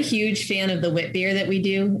 I'm a huge fan of the wit beer that we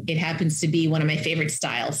do. It happens to be one of my favorite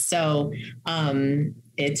styles. So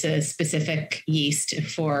it's a specific yeast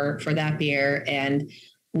for that beer. And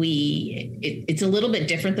it's a little bit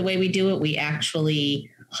different the way we do it. We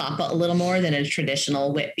actually hop a little more than a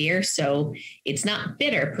traditional wit beer. So it's not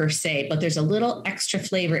bitter per se, but there's a little extra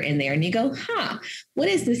flavor in there. And you go, what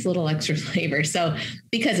is this little extra flavor? So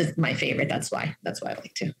because it's my favorite, that's why I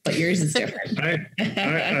like to, but yours is different. I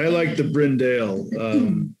like the Brindale.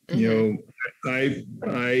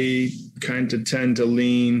 I kind of tend to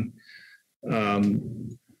lean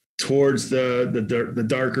towards the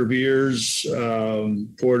darker beers,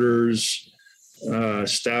 porters,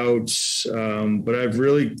 stouts, but I've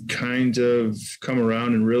really kind of come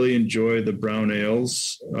around and really enjoy the brown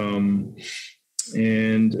ales.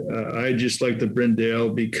 And I just like the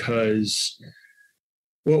Brindale because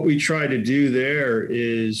what we try to do there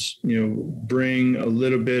is, bring a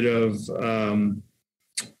little bit of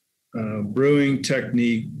brewing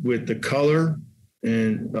technique with the color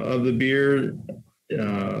and of the beer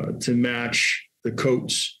to match the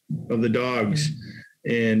coats of the dogs.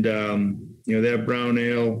 And, that brown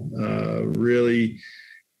ale really,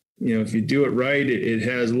 if you do it right, it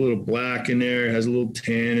has a little black in there, it has a little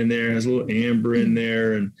tan in there, it has a little amber in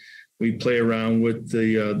there. And we play around with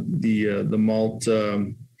the malt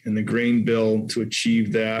and the grain bill to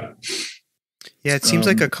achieve that. Yeah, it seems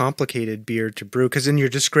like a complicated beer to brew because in your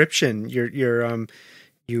description,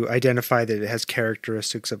 you identify that it has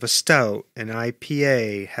characteristics of a stout, an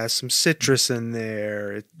IPA, has some citrus in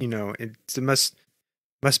there. It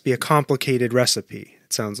must be a complicated recipe.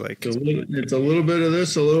 It sounds like it's a little bit of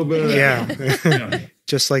this, a little bit of that. Yeah.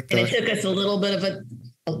 Just like it took us a little bit of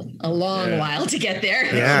a long while to get there.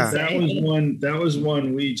 Yeah, that was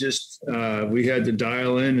one we just we had to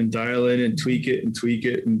dial in and tweak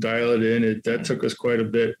it and dial it in. That took us quite a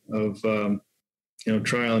bit of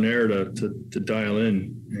trial and error to dial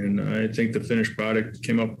in, and I think the finished product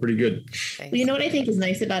came out pretty good. Well, you know what I think is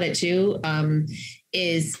nice about it too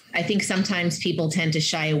is I think sometimes people tend to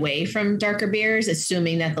shy away from darker beers,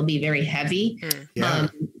 assuming that they'll be very heavy.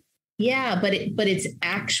 Yeah. But it's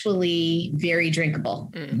actually very drinkable.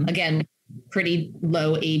 Again, pretty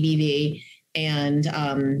low ABV, and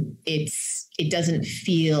it doesn't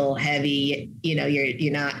feel heavy.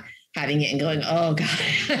 You're not having it and going, oh God,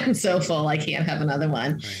 I'm so full, I can't have another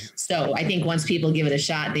one. Right. So I think once people give it a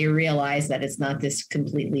shot, they realize that it's not this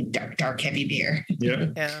completely dark, heavy beer.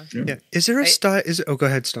 Yeah. Is there a style? Go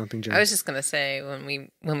ahead, Stomping Jim. I was just gonna say when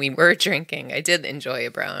we were drinking, I did enjoy a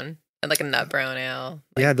brown, like a nut brown ale.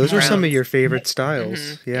 Those are some of your favorite styles.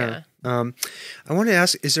 Mm-hmm. Yeah. I want to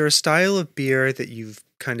ask, is there a style of beer that you've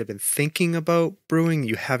kind of been thinking about brewing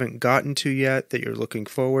you haven't gotten to yet that you're looking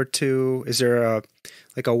forward to? Is there a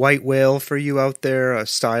white whale for you out there, a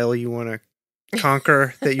style you want to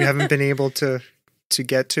conquer that you haven't been able to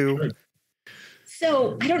get to?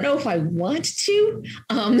 So I don't know if I want to,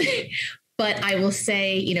 but I will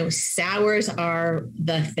say, sours are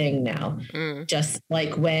the thing now. Just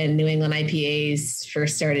like when New England IPAs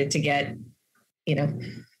first started to get,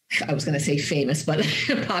 I was going to say famous, but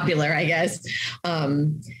popular, I guess.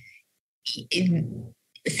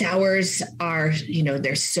 Sours are,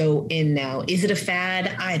 they're so in now. Is it a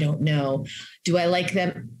fad? I don't know. Do I like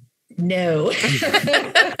them? No.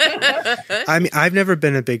 I mean, I've never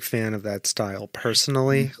been a big fan of that style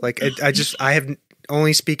personally. Like, I have,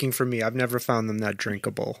 only speaking for me, I've never found them that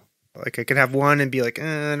drinkable. Like, I could have one and be like,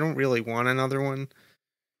 I don't really want another one.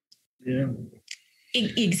 Yeah.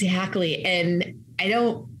 Exactly. And I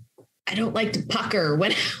don't like to pucker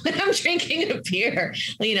when I'm drinking a beer.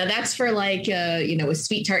 That's for a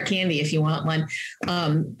sweet tart candy if you want one.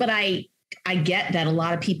 But I get that a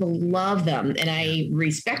lot of people love them, and I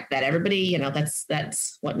respect that. Everybody,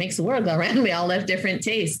 that's what makes the world go around. We all have different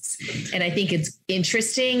tastes, and I think it's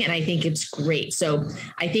interesting, and I think it's great. So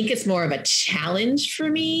I think it's more of a challenge for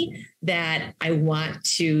me that I want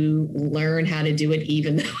to learn how to do it,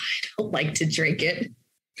 even though I don't like to drink it.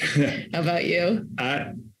 How about you?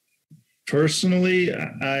 Personally,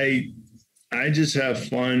 I just have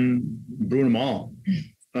fun brewing them all.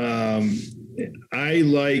 I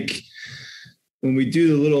like when we do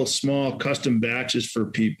the little small custom batches for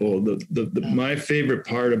people. My favorite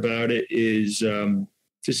part about it is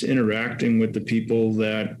just interacting with the people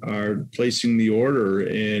that are placing the order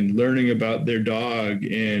and learning about their dog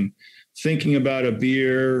and thinking about a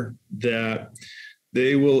beer that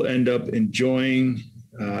they will end up enjoying,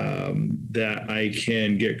 that I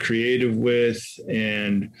can get creative with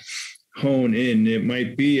and hone in. It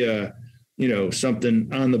might be something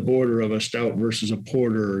on the border of a stout versus a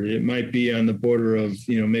porter. It might be on the border of,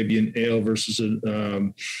 maybe an ale versus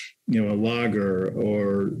a lager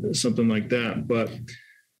or something like that. But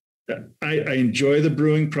I enjoy the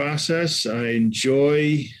brewing process. I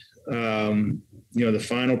enjoy, the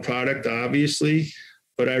final product, obviously,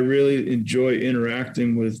 but I really enjoy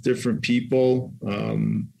interacting with different people.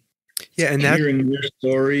 And hearing their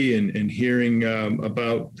story and hearing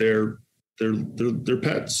about their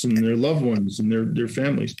pets and their loved ones and their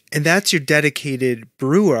families. And that's your dedicated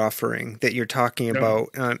brew offering that you're talking about.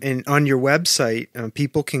 And on your website,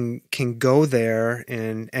 people can go there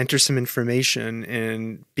and enter some information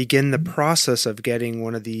and begin the process of getting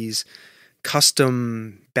one of these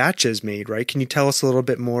custom batches made, right? Can you tell us a little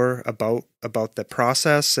bit more about the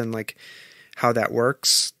process and like how that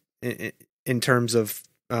works in terms of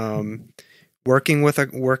working with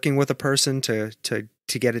a person to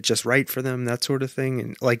get it just right for them, that sort of thing?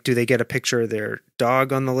 And like, do they get a picture of their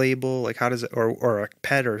dog on the label? Like, how does it, or a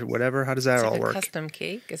pet or whatever? How does that all work? Custom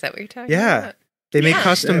cake? Is that what you're talking about? They make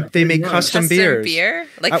custom beers, beer,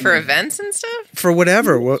 like for events and stuff. For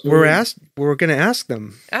whatever we're going to ask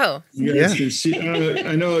them. Oh, yeah. See,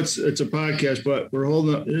 I know it's a podcast, but we're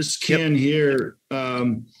holding up this can here.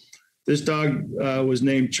 This dog was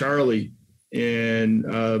named Charlie, and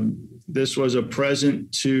this was a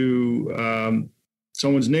present to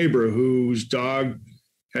someone's neighbor whose dog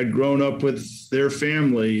had grown up with their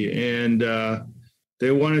family, and they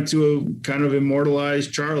wanted to kind of immortalize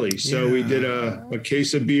Charlie. So we did a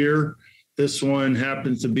case of beer. This one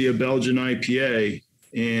happens to be a Belgian IPA.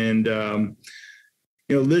 And,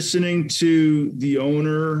 listening to the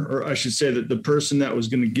owner, or I should say that the person that was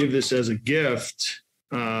going to give this as a gift,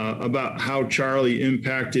 about how Charlie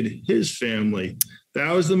impacted his family.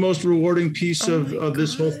 That was the most rewarding piece of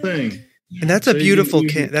this whole thing. And that's a beautiful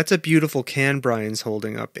can. That's a beautiful can Brian's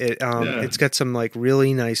holding up. It's got some like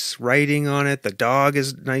really nice writing on it. The dog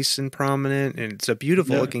is nice and prominent, and it's a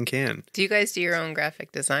beautiful looking can. Do you guys do your own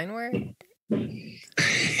graphic design work?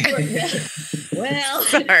 Well,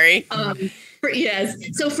 sorry. Yes.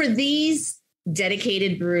 So for these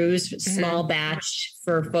dedicated brews, small batch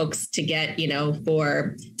for folks to get,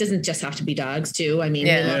 doesn't just have to be dogs too. I mean,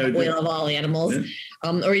 we love all animals,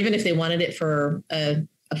 or even if they wanted it for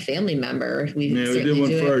a a family member. We did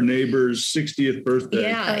one for our neighbor's 60th birthday.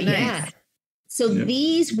 Yeah, nice. yeah. So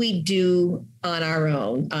these we do on our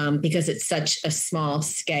own because it's such a small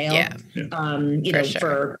scale. Yeah. You know,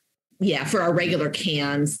 for our regular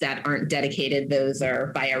cans that aren't dedicated, those are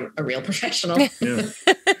by a real professional. Yeah.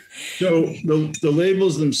 So the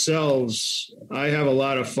labels themselves, I have a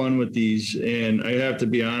lot of fun with these, and I have to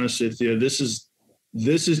be honest with you, this is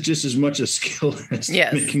just as much a skill as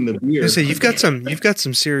making the beer. So you've got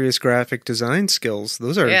some serious graphic design skills.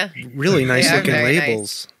 Those are really nice looking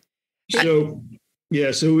labels.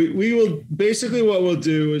 Nice. So we will basically, what we'll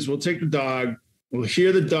do is we'll take the dog, we'll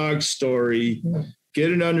hear the dog's story,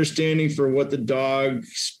 get an understanding for what the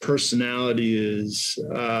dog's personality is,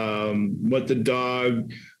 what the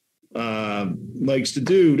dog likes to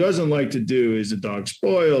do, doesn't like to do. Is the dog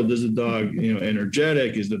spoiled? Is the dog,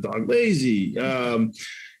 energetic? Is the dog lazy?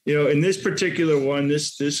 In this particular one,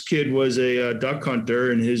 this kid was a duck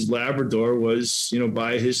hunter, and his Labrador was,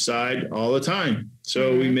 by his side all the time.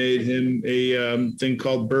 So we made him a thing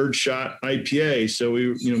called Birdshot IPA. So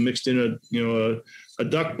we, mixed in a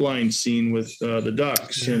duck blind scene with the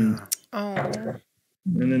ducks, and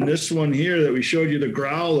then this one here that we showed you, the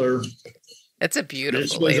growler. It's a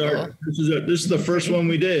beautiful label. This is the first one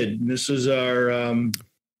we did. This is our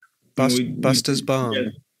Busta's Bomb.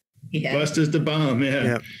 Busta's the Bomb.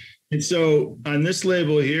 Yeah. And so on this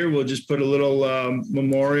label here, we'll just put a little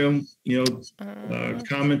memoriam,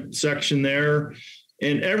 comment section there,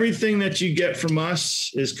 and everything that you get from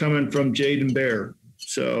us is coming from Jade and Bear.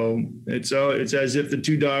 So it's as if the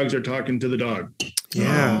two dogs are talking to the dog.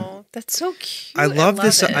 Yeah, that's so cute. I love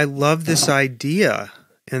this. I love this idea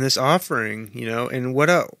and this offering. And what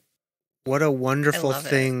a wonderful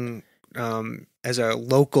thing. As a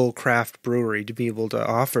local craft brewery to be able to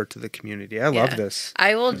offer to the community. I love this.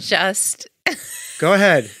 I will just go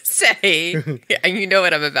ahead. Say, you know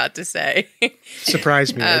what I'm about to say.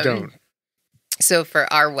 Surprise me. I don't. So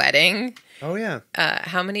for our wedding. Oh yeah.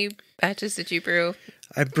 How many batches did you brew?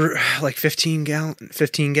 I brew like 15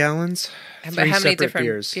 gallons. But how many different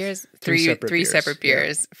beers? Three separate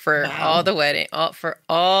beers for all the wedding, for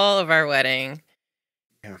all of our wedding.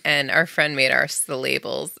 Yeah. And our friend made us the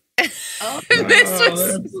labels. This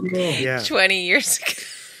was 20 years ago.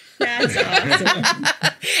 That's awesome.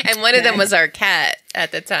 And one of them was our cat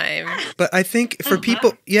at the time. But I think for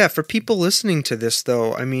people listening to this,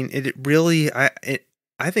 though, I mean, it really, I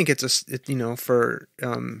think it's for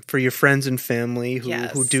your friends and family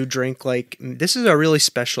who do drink, like, this is a really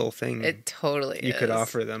special thing. It totally is. You could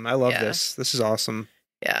offer them. I love this. This is awesome.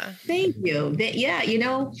 Yeah. Thank you.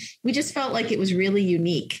 We just felt like it was really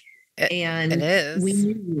unique. And it is. We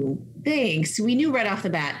knew right off the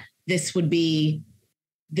bat this would be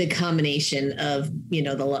the combination of,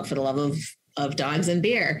 the love for the love of dogs and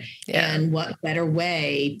beer. Yeah. And what better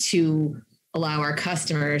way to allow our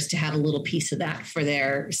customers to have a little piece of that for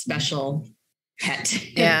their special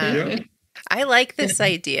pet. Yeah. I like this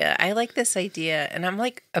idea. And I'm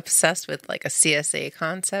like obsessed with like a CSA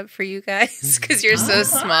concept for you guys because you're so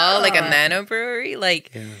small, like a nano brewery.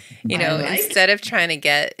 Like, instead of trying to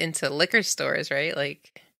get into liquor stores, right?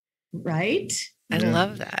 Like, right. I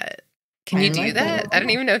love that. Can you do that? I don't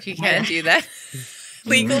even know if you can do that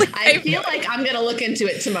legally. I feel like I'm going to look into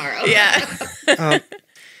it tomorrow. Yeah.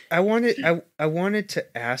 I wanted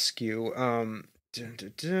to ask you,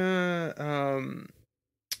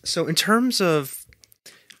 so in terms of,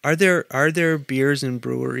 are there beers and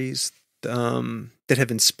breweries that have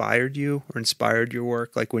inspired you or inspired your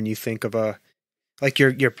work? Like when you think of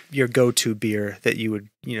your go-to beer that you would,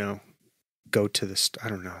 go to the, I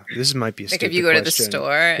don't know. This might be a stupid if you go question. to the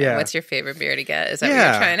store, what's your favorite beer to get? Is that what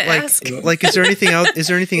you're trying to ask? Like, is there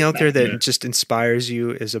anything out there that just inspires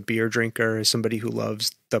you as a beer drinker, as somebody who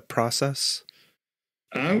loves the process?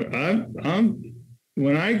 I'm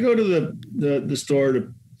when I go to the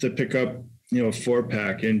store to pick up, a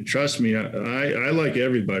 4-pack, and trust me, I like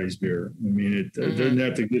everybody's beer. I mean, it doesn't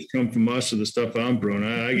have to just come from us or the stuff I'm brewing.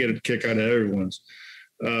 I get a kick out of everyone's.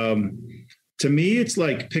 To me, it's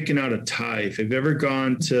like picking out a tie. If you've ever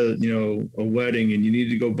gone to, a wedding and you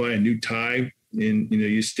need to go buy a new tie, and,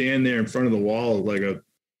 you stand there in front of the wall like a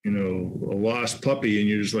lost puppy, and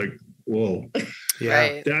you're just like, whoa. Yeah.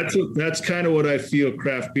 Right. That's kind of what I feel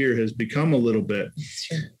craft beer has become a little bit.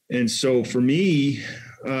 Sure. And so for me,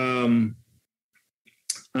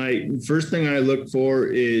 first thing I look for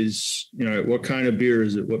is, what kind of beer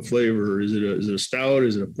is it? What flavor? Is it a stout?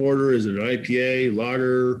 Is it a porter? Is it an IPA,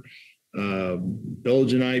 lager,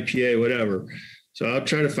 Belgian IPA, whatever. So I'll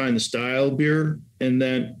try to find the style beer. And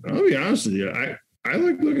then I'll be honest with you, I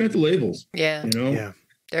like looking at the labels. Yeah. Yeah.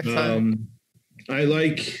 They're fun. I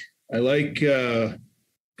like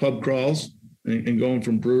pub crawls and going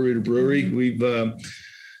from brewery to brewery. We've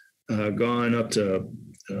gone up to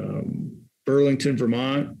Burlington,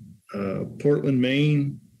 Vermont, Portland,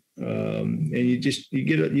 Maine, and you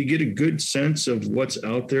get a good sense of what's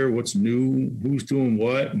out there, what's new, who's doing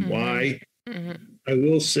what, and why. I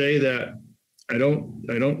will say that I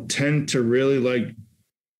don't tend to really like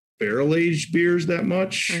barrel aged beers that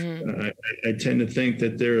much. I tend to think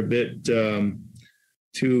that they're a bit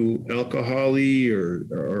too alcohol-y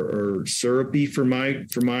or syrupy for my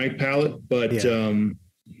palate. But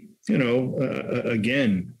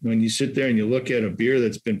again, when you sit there and you look at a beer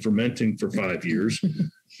that's been fermenting for 5 years,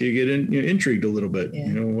 you get intrigued a little bit.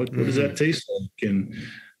 What does that taste like? And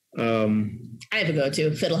I have a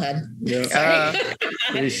go-to, Fiddlehead. Yeah,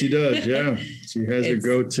 she does. Yeah, she has her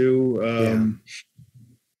go-to.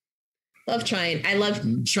 I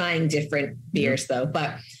love trying different beers though.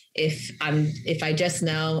 But if I just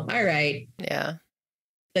know, all right,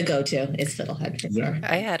 the go-to is Fiddlehead for sure.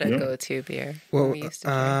 I had a go-to beer. Well,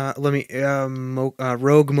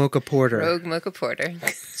 Rogue Mocha Porter. Rogue Mocha Porter.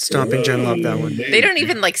 Stomping Jen loved that one. They don't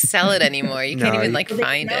even sell it anymore. You can't even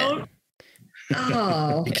find it.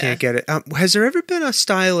 Oh, you can't get it. Has there ever been a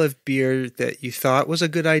style of beer that you thought was a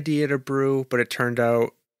good idea to brew, but it turned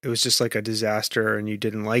out it was just like a disaster and you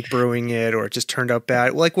didn't like brewing it, or it just turned out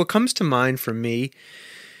bad? Like what comes to mind for me,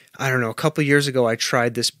 I don't know, a couple of years ago I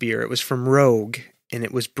tried this beer. It was from Rogue, and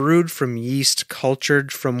it was brewed from yeast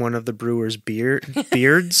cultured from one of the brewer's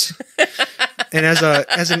beards. And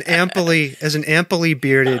as an amply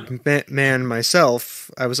bearded man myself,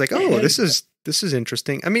 I was like, oh, this is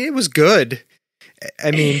interesting. I mean, it was good.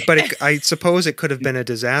 I mean, but I suppose it could have been a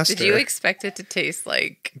disaster. Did you expect it to taste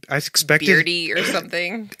like beardy or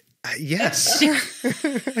something? Yes.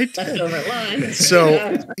 I did. Leftover lunch.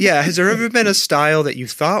 So, has there ever been a style that you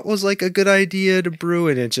thought was like a good idea to brew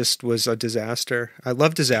and it just was a disaster? I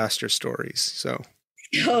love disaster stories, so.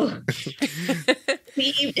 Oh,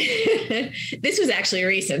 this was actually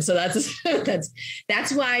recent. So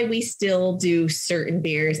that's why we still do certain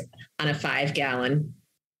beers on a 5-gallon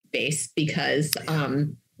base, because,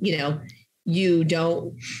 you don't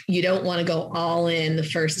want to go all in the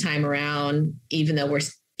first time around, even though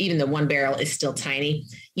one barrel is still tiny.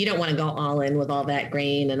 You don't want to go all in with all that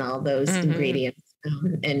grain and all those ingredients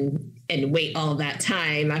and wait all that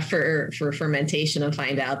time for fermentation and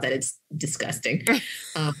find out that it's disgusting.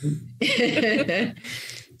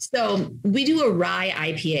 So we do a rye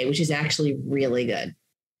IPA, which is actually really good.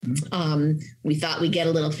 We thought we'd get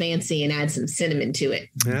a little fancy and add some cinnamon to it.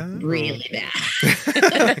 Really bad.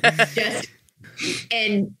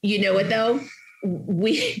 And you know what though?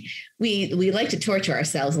 We like to torture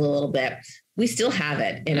ourselves a little bit. We still have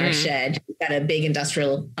it in our shed. We've got a big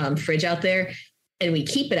industrial fridge out there, and we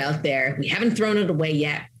keep it out there. We haven't thrown it away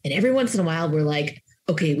yet. And every once in a while, we're like,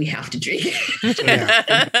 okay, we have to drink it.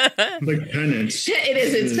 Like penance. It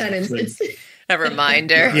is. It's penance. It's a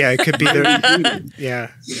reminder. Yeah, it could be there. Yeah.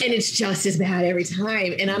 And it's just as bad every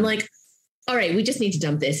time. And I'm like, all right, we just need to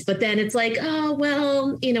dump this. But then it's like, oh,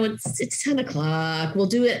 well, it's 10 o'clock. We'll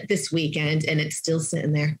do it this weekend. And it's still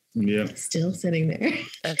sitting there. Yeah. Still sitting there.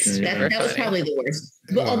 That was probably the worst.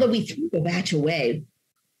 But although we threw the batch away.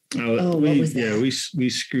 What was that? Yeah, we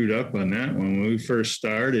screwed up on that one. When we first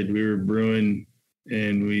started, we were brewing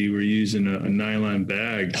and we were using a nylon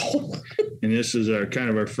bag. And this is our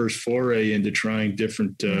first foray into trying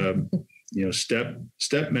different,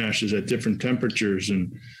 step mashes at different temperatures.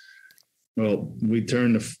 And well, we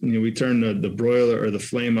turned the broiler or the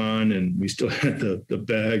flame on, and we still had the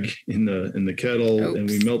bag in the kettle. Oops. And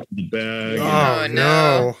we melted the bag. Oh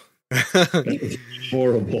no.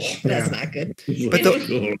 Horrible. That's not good.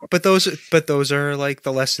 But those are like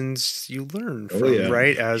the lessons you learn from,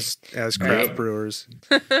 right? As craft brewers.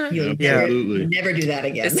 Absolutely. Never do that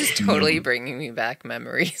again. This is totally bringing me back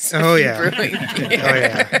memories. Oh yeah. Brewing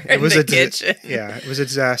beer It was kitchen. It was a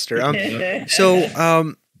disaster.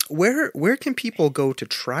 So where can people go to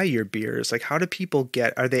try your beers? Like, how do people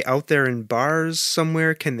are they out there in bars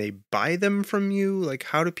somewhere? Can they buy them from you? Like,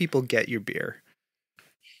 how do people get your beer?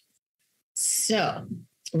 So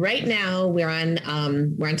right now we're on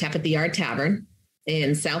tap at the Yard Tavern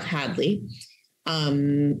in South Hadley.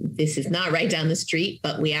 This is not right down the street,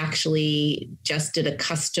 but we actually just did a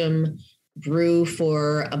custom brew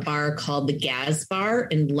for a bar called the Gaz Bar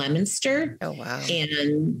in Leominster. Oh wow.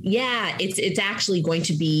 And it's actually going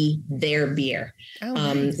to be their beer.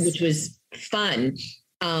 Nice. Which was fun.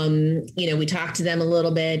 We talked to them a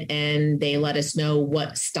little bit and they let us know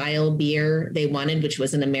what style beer they wanted, which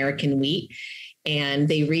was an American wheat. And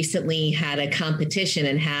they recently had a competition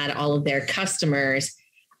and had all of their customers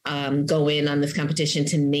go in on this competition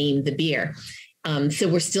to name the beer. So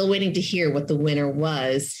we're still waiting to hear what the winner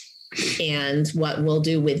was. And what we'll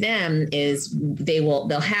do with them is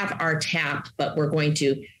they'll have our tap, but we're going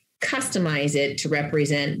to customize it to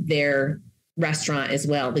represent their restaurant as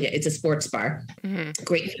well. It's a sports bar. Mm-hmm.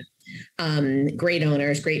 Great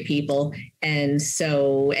owners, great people. And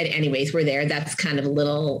so anyways, we're there. That's kind of a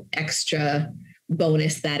little extra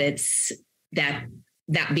bonus that it's that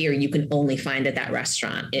beer you can only find at that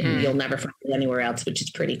restaurant and you'll never find it anywhere else, which is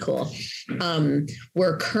pretty cool.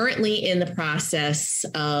 We're currently in the process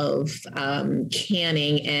of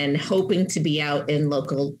canning and hoping to be out in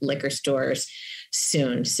local liquor stores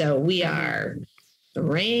soon. So we are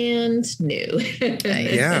brand new.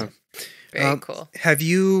 Yeah. Very cool. Have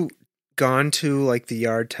you gone to like the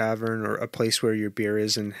Yard Tavern or a place where your beer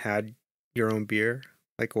is and had your own beer,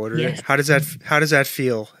 like ordered it? How does that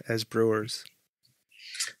feel as brewers?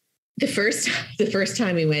 The first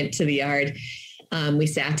time we went to the Yard, we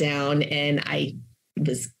sat down and I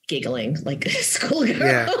was giggling like a schoolgirl.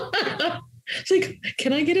 Yeah. It's like,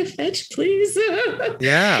 can I get a fetch, please?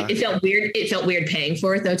 Yeah. It felt weird. It felt weird paying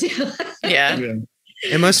for it though, too. Yeah.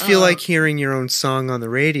 It must feel like hearing your own song on the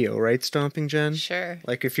radio, right, Stomping Jen? Sure.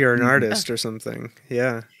 Like if you're an artist or something.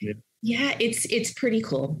 Yeah. Yeah, it's pretty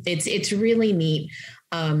cool. It's really neat.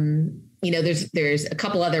 There's a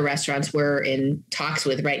couple other restaurants we're in talks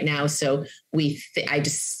with right now. So I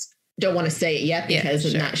just don't want to say it yet because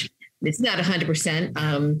it's not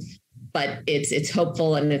 100%. But it's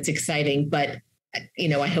hopeful and it's exciting. But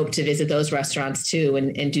I hope to visit those restaurants too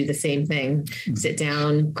and do the same thing. Sit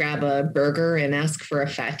down, grab a burger and ask for a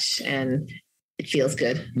fetch. And it feels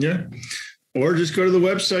good. Yeah. Or just go to the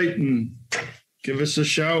website and give us a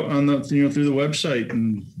shout on through the website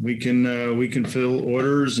and we can fill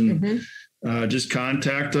orders and just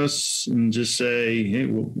contact us and just say, hey,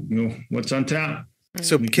 what's on tap?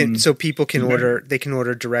 So people can order, they can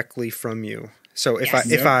order directly from you. So if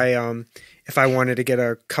I wanted to get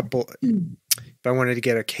if I wanted to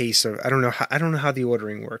get a case of, I don't know how the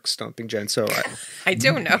ordering works, Stomping Jen. So I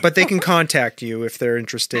don't know, but they can contact you if they're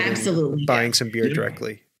interested in buying some beer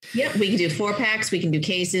directly. Yep. We can do 4-packs. We can do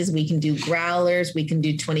cases. We can do growlers. We can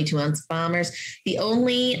do 22-ounce bombers. The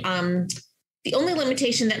only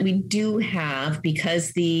limitation that we do have,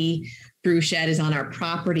 because the brew shed is on our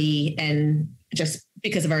property and just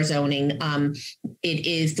because of our zoning, it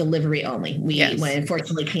is delivery only. We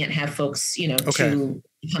unfortunately can't have folks, to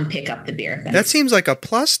come pick up the beer. That seems like a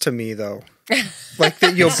plus to me, though. Like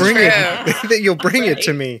that you'll bring it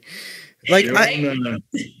to me. Like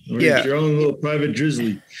your own little private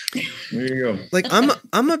drizzly. There you go. Like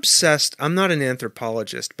I'm obsessed. I'm not an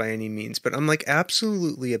anthropologist by any means, but I'm like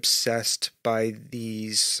absolutely obsessed by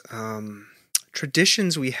these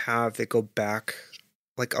traditions we have that go back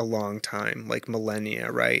like a long time, like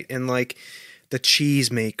millennia, right? And like the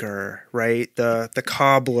cheesemaker, right? The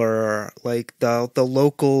cobbler, like the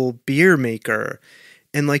local beer maker,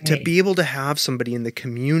 and like to be able to have somebody in the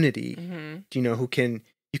community, who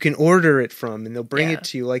you can order it from and they'll bring it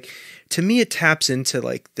to you. Like, to me, it taps into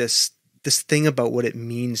like this thing about what it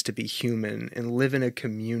means to be human and live in a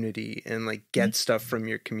community and like get stuff from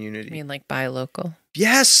your community. I mean, like buy local.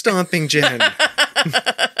 Yes, Stomping Jen.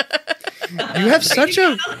 You have such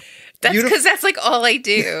a... That's because that's like all I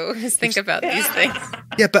do is think about these things.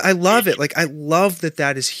 Yeah, but I love it. Like, I love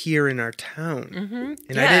that is here in our town.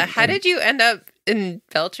 And how did you end up in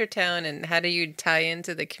Belchertown and how do you tie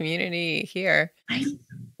into the community here?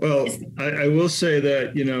 Well, I will say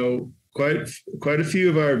that, quite a few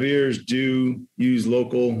of our beers do use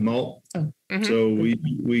local malt. Oh. Mm-hmm. So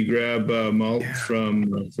we grab malt from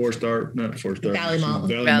Valley Malt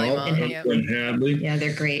in Hadley. Yeah,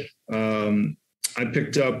 they're great. I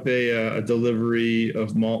picked up a delivery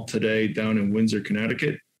of malt today down in Windsor,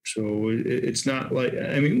 Connecticut. So it's not like,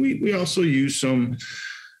 we also use some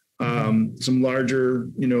larger,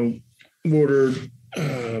 ordered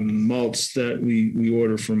malts that we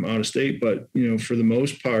order from out of state, but for the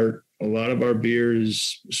most part, a lot of our beer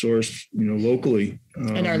is sourced, locally.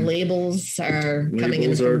 And our labels are coming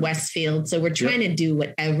in from Westfield. So we're trying to do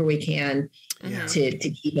whatever we can to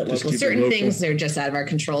keep it local. Certain things are just out of our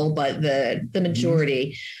control, but the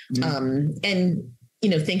majority, and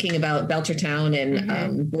thinking about Belchertown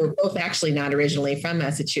and we're both actually not originally from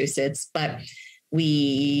Massachusetts, but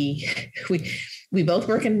we both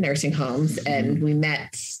work in nursing homes and we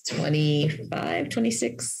met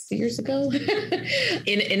 26 years ago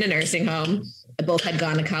in a nursing home. Both had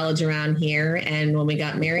gone to college around here. And when we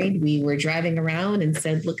got married, we were driving around and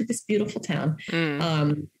said, look at this beautiful town.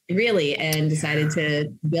 Really, and decided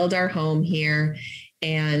to build our home here.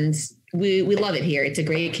 And we love it here. It's a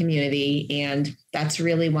great community. And that's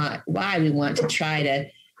really why we want to try to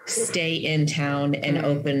stay in town and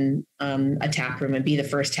open a tap room and be the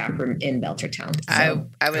first tap room in Belchertown. So,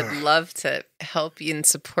 I would love to help you and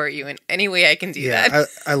support you in any way I can do that.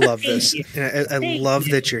 I love this. And I love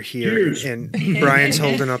that you're here. Cheers. And Brian's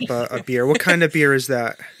holding up a beer. What kind of beer is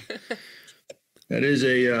that? That is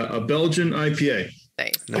a Belgian IPA.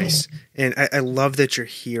 Nice. And I love that you're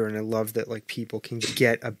here, and I love that like people can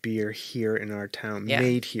get a beer here in our town,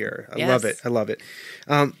 made here. I love it. I love it.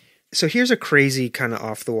 So here's a crazy kind of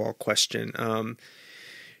off the wall question.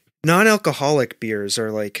 Non-alcoholic beers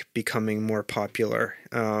are like becoming more popular.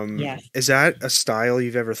 Is that a style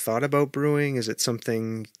you've ever thought about brewing? Is it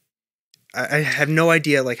something I have no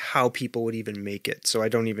idea like how people would even make it. So I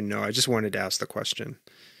don't even know. I just wanted to ask the question.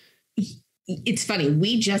 It's funny.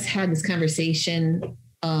 We just had this conversation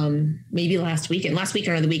maybe last weekend or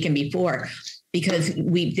the weekend before, because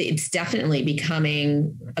it's definitely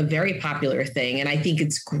becoming a very popular thing. And I think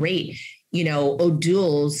it's great. You know,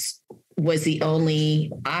 O'Doul's was the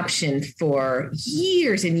only option for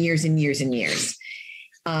years and years and years and years.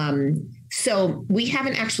 So we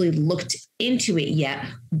haven't actually looked into it yet,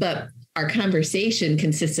 but our conversation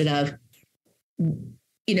consisted of,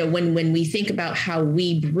 you know, when we think about how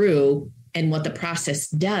we brew and what the process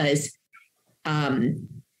does,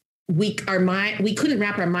 we couldn't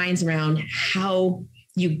wrap our minds around how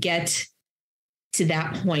you get to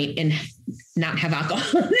that point and not have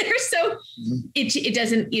alcohol in there. So it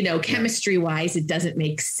doesn't, you know, chemistry wise, it doesn't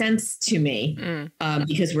make sense to me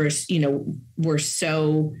because we're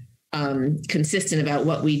so consistent about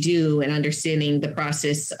what we do and understanding the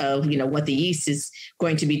process of, you know, what the yeast is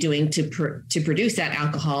going to be doing to produce that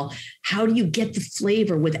alcohol. How do you get the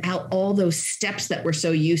flavor without all those steps that we're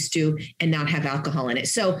so used to and not have alcohol in it?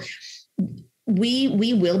 So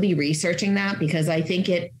we will be researching that, because I think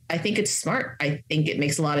it's smart. I think it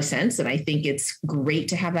makes a lot of sense. And I think it's great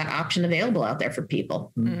to have that option available out there for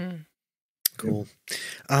people. Mm-hmm. Cool.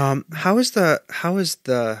 How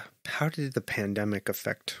did the pandemic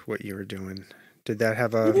affect what you were doing? Did that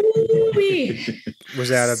have was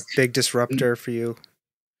that a big disruptor for you?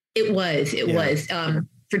 It was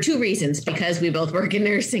for two reasons, because we both work in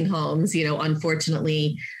nursing homes. You know,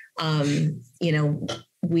 unfortunately, you know,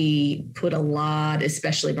 we put a lot,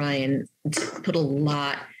 especially Brian, put a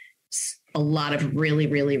lot of really,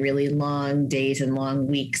 really, really long days and long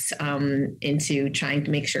weeks into trying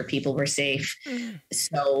to make sure people were safe.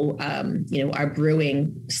 So, you know, our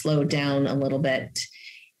brewing slowed down a little bit.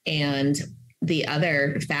 And the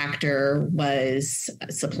other factor was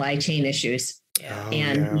supply chain issues.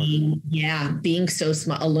 Being so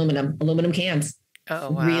small, aluminum cans,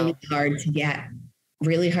 really hard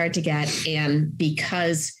to get. And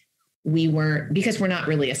because we're not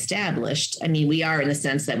really established. I mean, we are in the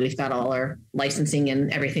sense that we've got all our licensing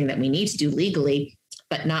and everything that we need to do legally,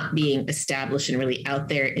 but not being established and really out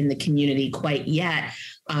there in the community quite yet.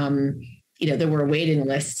 You know, there were waiting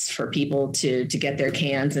lists for people to get their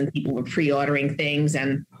cans, and people were pre-ordering things.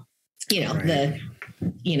 And, you know,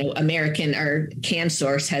 American or Can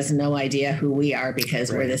Source has no idea who we are,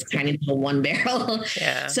 because we're this tiny little one barrel.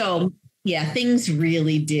 Yeah. So yeah, things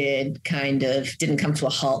really didn't come to a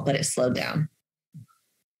halt, but it slowed down.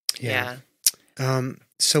 Yeah.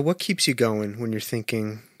 So what keeps you going when you're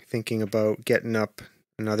thinking about getting up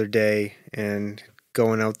another day and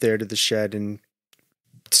going out there to the shed and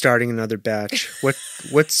starting another batch?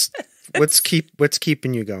 What's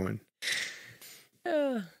keeping you going?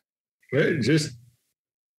 I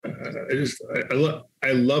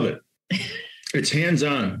love it. It's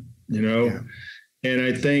hands-on, you know, and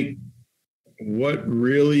I think what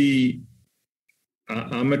really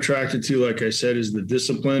I'm attracted to, like I said, is the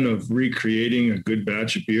discipline of recreating a good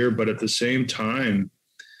batch of beer. But at the same time,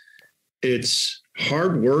 it's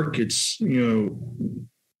hard work. It's, you know,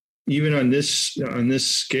 even on this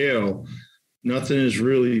scale, nothing is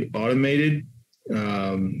really automated. You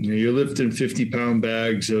know, you're lifting 50-pound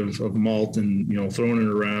bags of malt and, you know, throwing it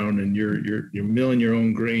around, and you're milling your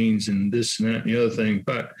own grains and this and that and the other thing.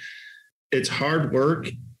 But it's hard work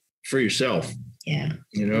for yourself. Yeah.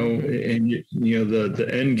 You know, and you know,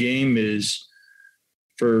 the end game is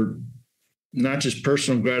for not just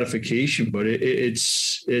personal gratification, but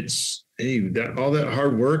it's hey, that all that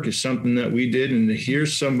hard work is something that we did, and to hear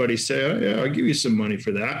somebody say, "Oh yeah, I'll give you some money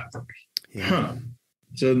for that." Yeah. Huh.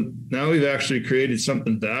 So now we've actually created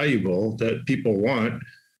something valuable that people want.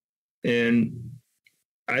 And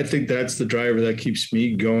I think that's the driver that keeps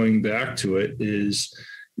me going back to it, is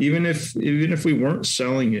even if we weren't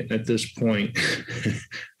selling it at this point,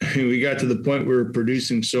 I mean, we got to the point where we're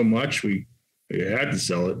producing so much, we had to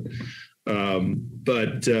sell it.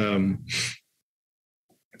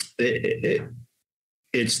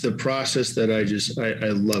 it's the process that I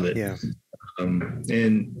love it. Yeah.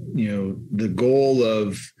 And, the goal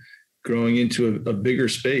of growing into a bigger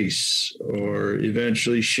space, or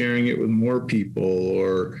eventually sharing it with more people,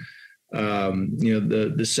 or,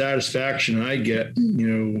 the satisfaction I get,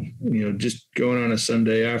 just going on a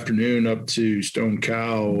Sunday afternoon up to Stone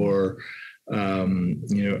Cow, or,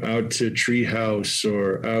 out to Treehouse,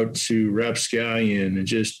 or out to Rapscallion, and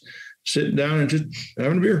just sitting down and just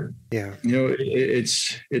having a beer. Yeah.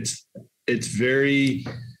 It's very,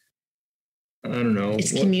 I don't know.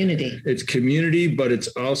 It's community. It's community, but it's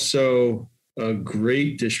also a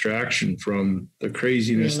great distraction from the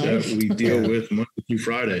craziness that we deal with Monday through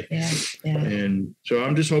Friday. Yeah. And so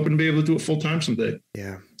I'm just hoping to be able to do it full time someday.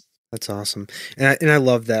 Yeah. That's awesome. And I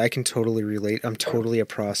love that. I can totally relate. I'm totally a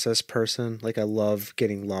process person. Like, I love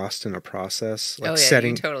getting lost in a process. Like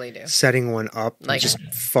you totally do. Setting one up, like just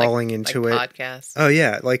falling into it. Podcasts. Oh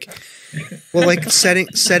yeah.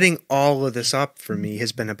 Setting all of this up for me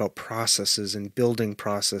has been about processes and building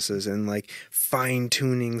processes and like fine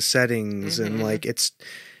tuning settings. And like, it's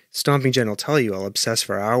Stomping Jen will tell you, I'll obsess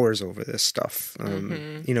for hours over this stuff.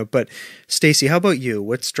 But Stacey, how about you?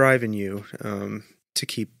 What's driving you to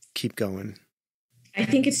keep going? I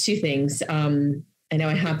think it's two things. I know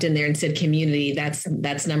I hopped in there and said community.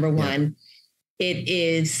 That's number one. Yeah. It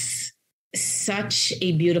is such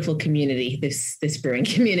a beautiful community, this brewing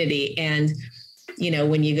community. And,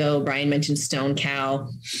 when you go, Brian mentioned Stone Cow,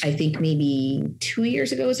 I think maybe 2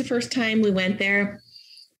 years ago was the first time we went there.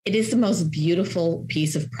 It is the most beautiful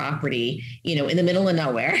piece of property, in the middle of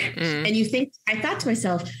nowhere. Mm. And I thought to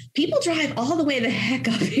myself, people drive all the way the heck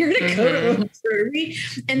up here to go to a brewery.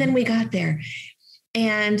 And then we got there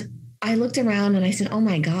and I looked around and I said, oh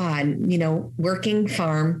my God, working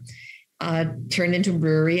farm turned into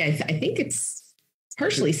brewery. I think it's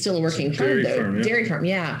partially still a working farm, though. Dairy farm.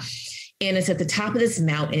 Yeah. And it's at the top of this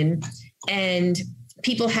mountain and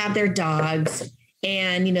people have their dogs.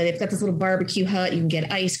 And, they've got this little barbecue hut. You can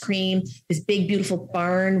get ice cream, this big, beautiful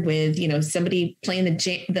barn with, somebody playing the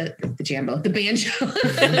banjo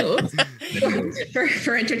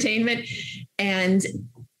for entertainment. And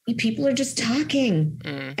people are just talking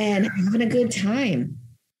and having a good time.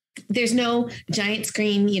 There's no giant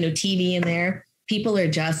screen, TV in there. People are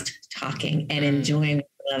just talking and enjoying one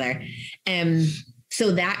another. And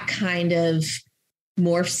so that kind of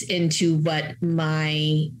morphs into what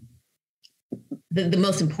the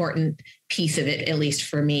most important piece of it, at least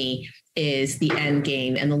for me, is the end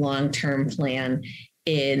game and the long-term plan.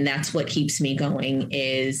 And that's what keeps me going,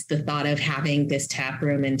 is the thought of having this tap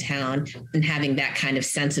room in town and having that kind of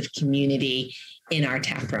sense of community in our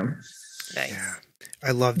tap room. Nice. Yeah,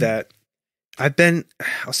 I love that.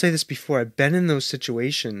 I'll say this before, I've been in those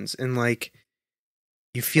situations and like,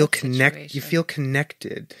 you feel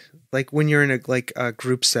connected. Like when you're in a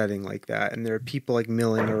group setting like that, and there are people like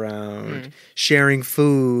milling around, sharing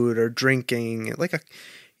food or drinking, like a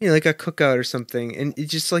cookout or something, and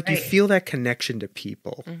it's just like you feel that connection to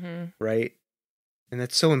people, right? And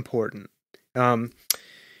that's so important,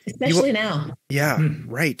 especially now. Yeah,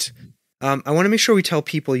 right. I want to make sure we tell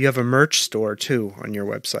people you have a merch store too on your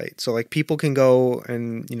website, so like people can go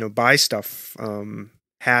and buy stuff.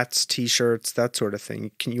 Hats, t-shirts, that sort of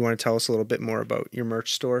thing. You want to tell us a little bit more about your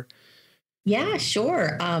merch store? Yeah,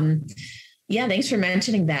 sure. Thanks for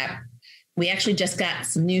mentioning that. We actually just got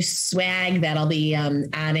some new swag that I'll be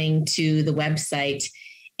adding to the website.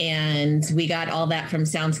 And we got all that from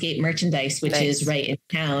Soundscape Merchandise, which is right in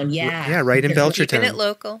town. Yeah. Yeah, right in Belchertown. Keeping it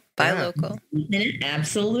local. Buy local.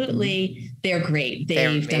 Absolutely. They're great.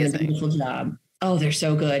 They've done a beautiful job. Oh, they're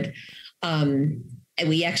so good.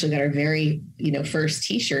 We actually got our very, first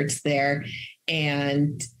t-shirts there.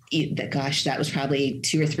 And that was probably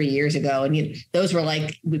 2 or 3 years ago. And those were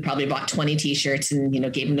like, we probably bought 20 t-shirts and,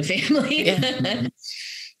 gave them to family. Yeah.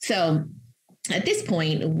 So at this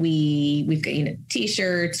point we've got,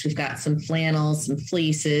 t-shirts, we've got some flannels, some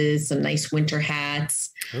fleeces, some nice winter hats.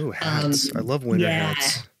 Oh, hats. I love winter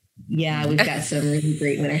hats. Yeah. We've got some really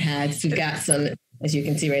great winter hats. We've got some, as you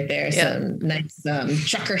can see right there, some nice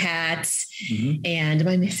trucker hats. Mm-hmm. And am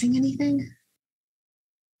I missing anything?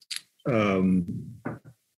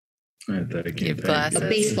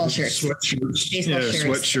 Baseball shirts. Sweatshirts.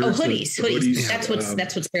 Sweatshirts. Oh, hoodies.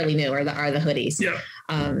 That's what's fairly new are the hoodies. Yeah.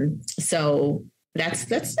 So that's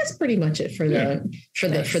pretty much it for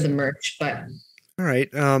the merch. But all right.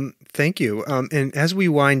 Thank you. And as we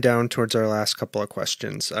wind down towards our last couple of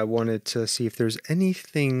questions, I wanted to see if there's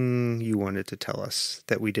anything you wanted to tell us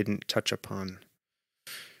that we didn't touch upon.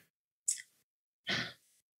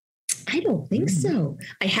 I don't think so.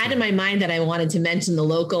 I had in my mind that I wanted to mention the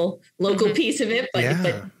local piece of it,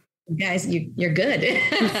 but guys, you're good.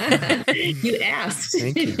 You asked.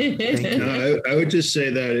 Thank you. Thank you. I would just say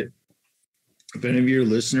that if any of your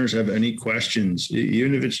listeners have any questions,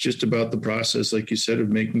 even if it's just about the process, like you said, of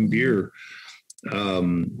making beer, or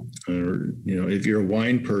if you're a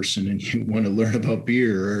wine person and you want to learn about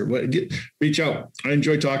beer or what, reach out. I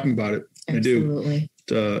enjoy talking about it. Absolutely. I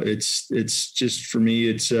do. It's just, for me,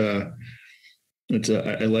 I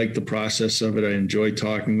like the process of it. I enjoy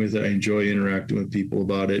talking with it. I enjoy interacting with people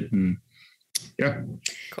about it. And yeah.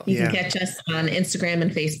 Cool. You can catch us on Instagram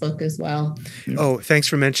and Facebook as well. Oh, thanks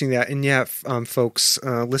for mentioning that. And folks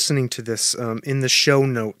listening to this, in the show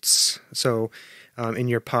notes. So in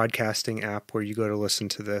your podcasting app where you go to listen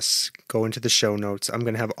to this, go into the show notes. I'm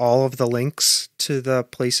going to have all of the links to the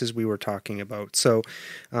places we were talking about. So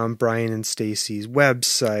Brian and Stacey's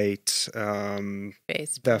website, the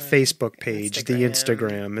Facebook page, Instagram. The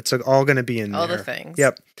Instagram. It's all going to be in all there. All the things.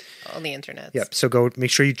 Yep. All the internet. Yep. So go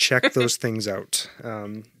make sure you check those things out.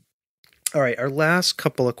 All right. Our last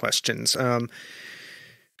couple of questions.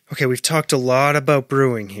 Okay. We've talked a lot about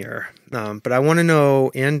brewing here, but I want to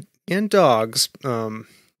know, and dogs. I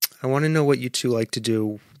want to know what you two like to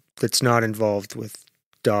do that's not involved with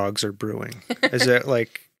dogs or brewing. Is there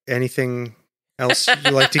like anything else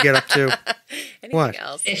you like to get up to? Anything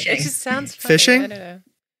else? Fishing. It just sounds funny. Fishing? I don't know.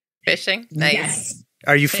 Fishing? Nice. Yes.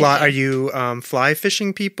 Are you fly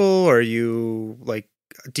fishing people? Or are you like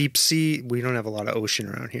deep sea? We don't have a lot of ocean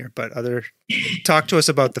around here, but talk to us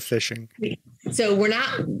about the fishing. So we're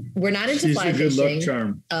not into She's fly a good fishing. Luck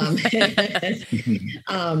charm.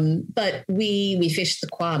 But we fish the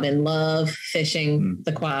Quabbin. Love fishing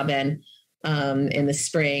the Quabbin in the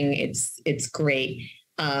spring. It's great.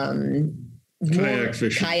 Kayak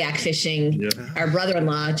fishing. Yeah. Our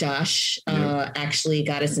brother-in-law Josh actually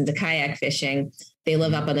got us into kayak fishing. They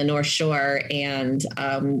live up on the North Shore, and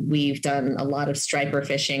we've done a lot of striper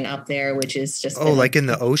fishing up there, which is just like in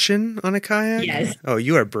the ocean on a kayak. Yes. Oh,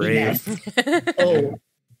 you are brave. Yes.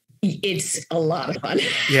 It's a lot of fun.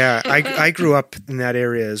 Yeah, I grew up in that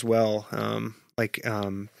area as well.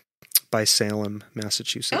 By Salem,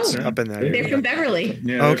 Massachusetts, up in that area. They're from Beverly.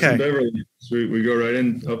 Yeah, okay. From Beverly. So we go right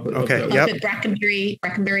in up at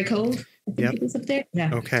Brackenberry Cove. Yep. It was up there.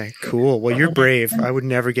 Yeah. Okay, cool. Well, you're brave. I would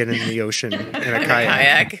never get into the ocean in a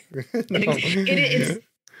kayak.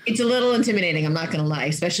 It's a little intimidating, I'm not going to lie,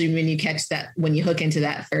 especially when you hook into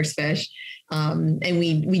that first fish. And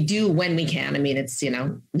we do when we can. I mean, it's,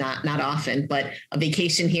 not often, but a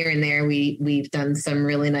vacation here and there, we've done some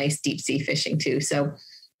really nice deep sea fishing too. So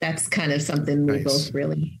that's kind of something we both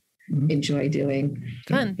really enjoy doing.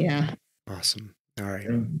 Fun. Yeah. Awesome. All right.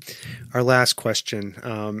 Our last question.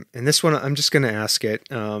 And this one, I'm just going to ask it.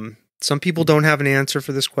 Some people don't have an answer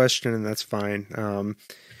for this question, and that's fine.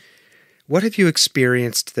 What have you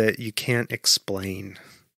experienced that you can't explain?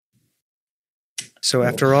 So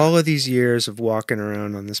after all of these years of walking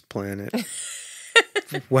around on this planet,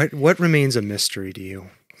 what remains a mystery to you?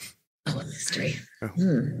 Oh, a mystery.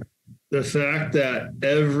 The fact that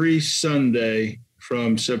every Sunday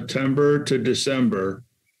from September to December,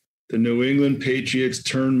 the New England Patriots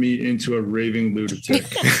turned me into a raving lunatic.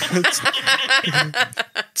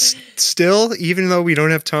 Still, even though we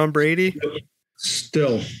don't have Tom Brady?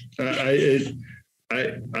 Still. I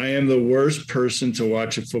am the worst person to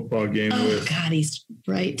watch a football game with. Oh, God, he's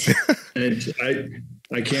right. And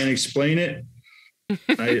I can't explain it.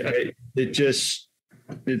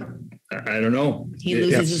 I don't know. He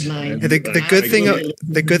loses his mind.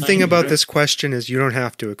 The good thing about this question is you don't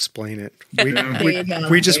have to explain it.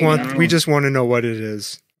 We just want to know what it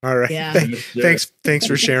is. All right. Yeah. Thanks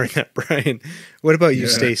for sharing that, Brian. What about you,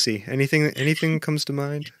 Stacey? Anything comes to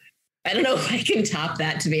mind? I don't know if I can top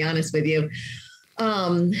that, to be honest with you.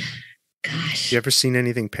 Gosh. You ever seen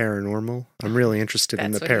anything paranormal? I'm really interested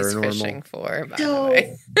in the paranormal. That's what he's fishing for, by the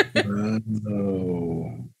way.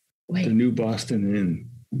 Wait. The New Boston Inn.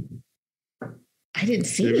 I didn't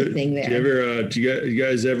see anything there. Do you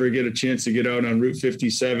guys ever get a chance to get out on Route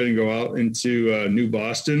 57 and go out into New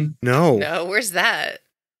Boston? No. No, where's that?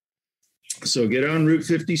 So get on Route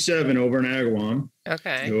 57 over in Agawam.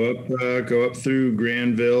 Okay. Go up through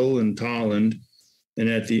Granville and Tolland, and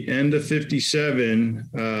at the end of 57,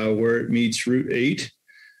 where it meets Route 8,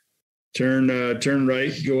 turn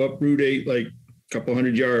right, go up Route 8 like a couple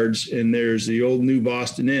hundred yards, and there's the old New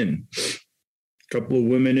Boston Inn. A couple of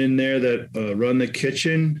women in there that run the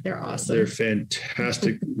kitchen. They're awesome. They're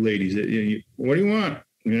fantastic ladies. What do you want?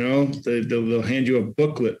 They'll hand you a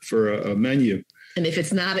booklet for a menu. And if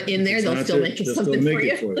it's not in there, they'll still make something for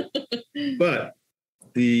you. But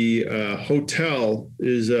the hotel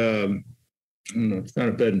is, it's not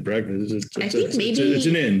a bed and breakfast. It's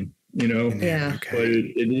an inn. Yeah. But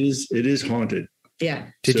it is haunted. Yeah.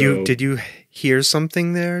 Did you hear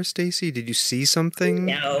something there, Stacey? Did you see something?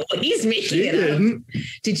 No, he's making it didn't. up.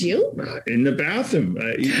 Did you? In the bathroom.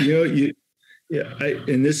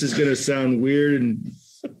 And this is going to sound weird, and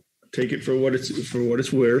take it for what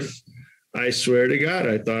it's worth. I swear to God,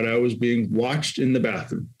 I thought I was being watched in the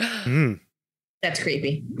bathroom. That's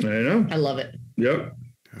creepy. I know. I love it. Yep.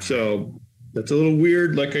 So that's a little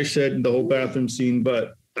weird, like I said, in the whole bathroom scene,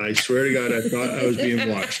 but I swear to God, I thought I was being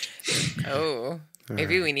watched. Oh,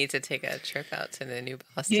 maybe we need to take a trip out to the New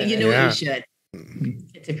Boston. You know what you should.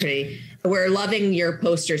 We're loving your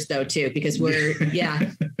posters though too, because we're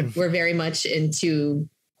very much into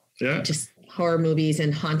just horror movies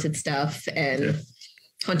and haunted stuff and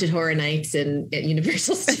haunted horror nights and at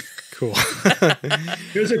Universal. Cool.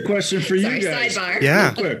 Here's a question for you guys. Sidebar.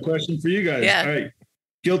 Yeah. Quick question for you guys. Yeah. All right.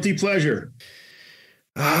 Guilty pleasure.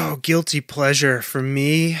 Oh, guilty pleasure. For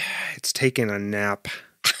me, it's taking a nap.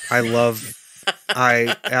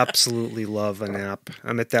 I absolutely love a nap.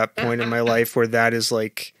 I'm at that point in my life where that is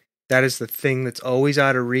the thing that's always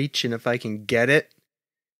out of reach. And if I can get it,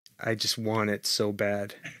 I just want it so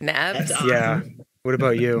bad. Naps? Awesome. Yeah. What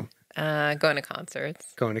about you? Going to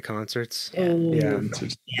concerts. Going to concerts? Yeah. Yeah.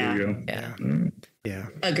 There you go. Yeah. Yeah.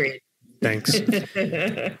 Agreed. Thanks.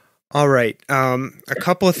 All right. A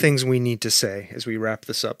couple of things we need to say as we wrap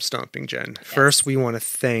this up, Stomping Jen. Yes. First, we want to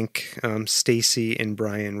thank Stacey and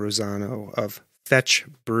Bryan Rossano of Fetch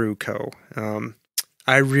Brew Co.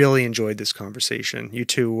 I really enjoyed this conversation. You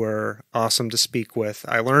two were awesome to speak with.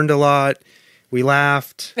 I learned a lot. We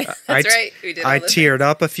laughed. That's right. We did. I teared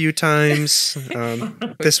up a few times.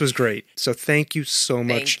 This was great. So thank you so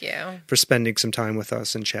much for spending some time with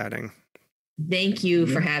us and chatting. Thank you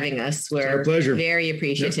for having us. We're very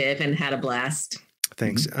appreciative and had a blast.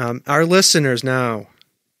 Thanks. Our listeners now,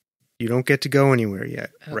 you don't get to go anywhere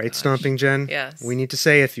yet, right, Stomping Jen? Yes. We need to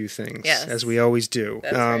say a few things, as we always do.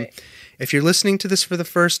 That's right. If you're listening to this for the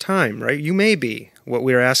first time, right, you may be. What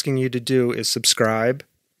we're asking you to do is subscribe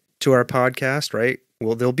to our podcast, right?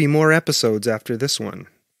 Well, there'll be more episodes after this one.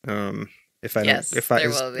 If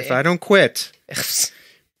I don't quit.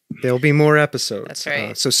 There'll be more episodes. That's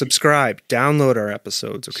right. So subscribe, download our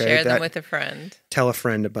episodes, okay? Share them with a friend. Tell a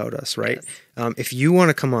friend about us, right? Yes. If you want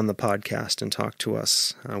to come on the podcast and talk to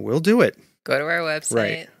us, we'll do it. Go to our website.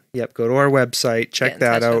 Right. Yep, go to our website, check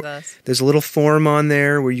that out. There's a little form on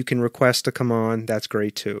there where you can request to come on. That's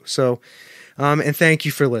great too. So, and thank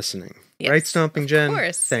you for listening. Yes, right, Stomping Jen? Of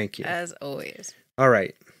course. Thank you. As always. All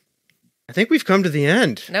right. I think we've come to the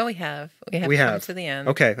end. No, we have. We have come to the end.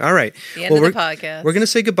 Okay, all right. The end of the podcast. We're going to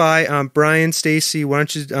say goodbye. Bryan, Stacey, why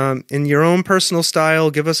don't you, in your own personal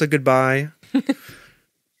style, give us a goodbye.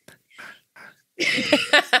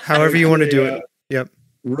 However you want to do it. Yep.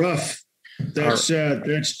 Rough.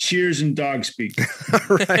 That's cheers and dog speak.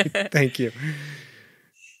 All right. Thank you.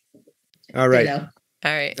 All right. All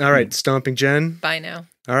right. All right. Stomping Jen. Bye now.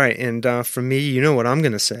 All right. And from me, you know what I'm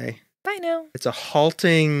going to say. Bye now. It's a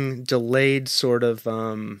halting, delayed sort of...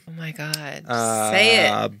 oh my God. Say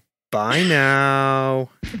it. Bye now.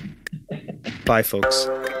 Bye, folks.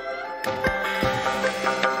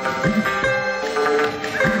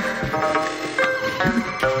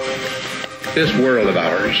 This world of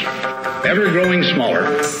ours, ever growing smaller,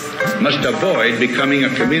 must avoid becoming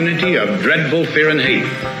a community of dreadful fear and hate.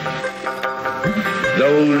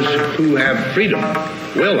 Those who have freedom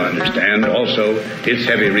will understand also its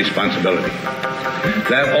heavy responsibility.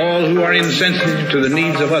 That all who are insensitive to the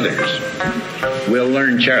needs of others will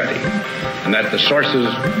learn charity, and that the sources,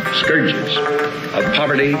 scourges of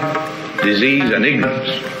poverty, disease, and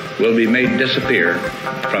ignorance will be made disappear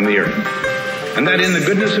from the earth. And that in the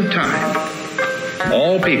goodness of time,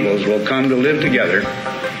 all peoples will come to live together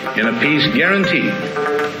in a peace guaranteed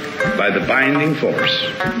by the binding force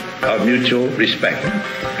of mutual respect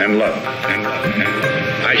and love.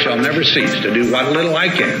 I shall never cease to do what little I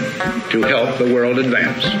can to help the world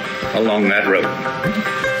advance along that road.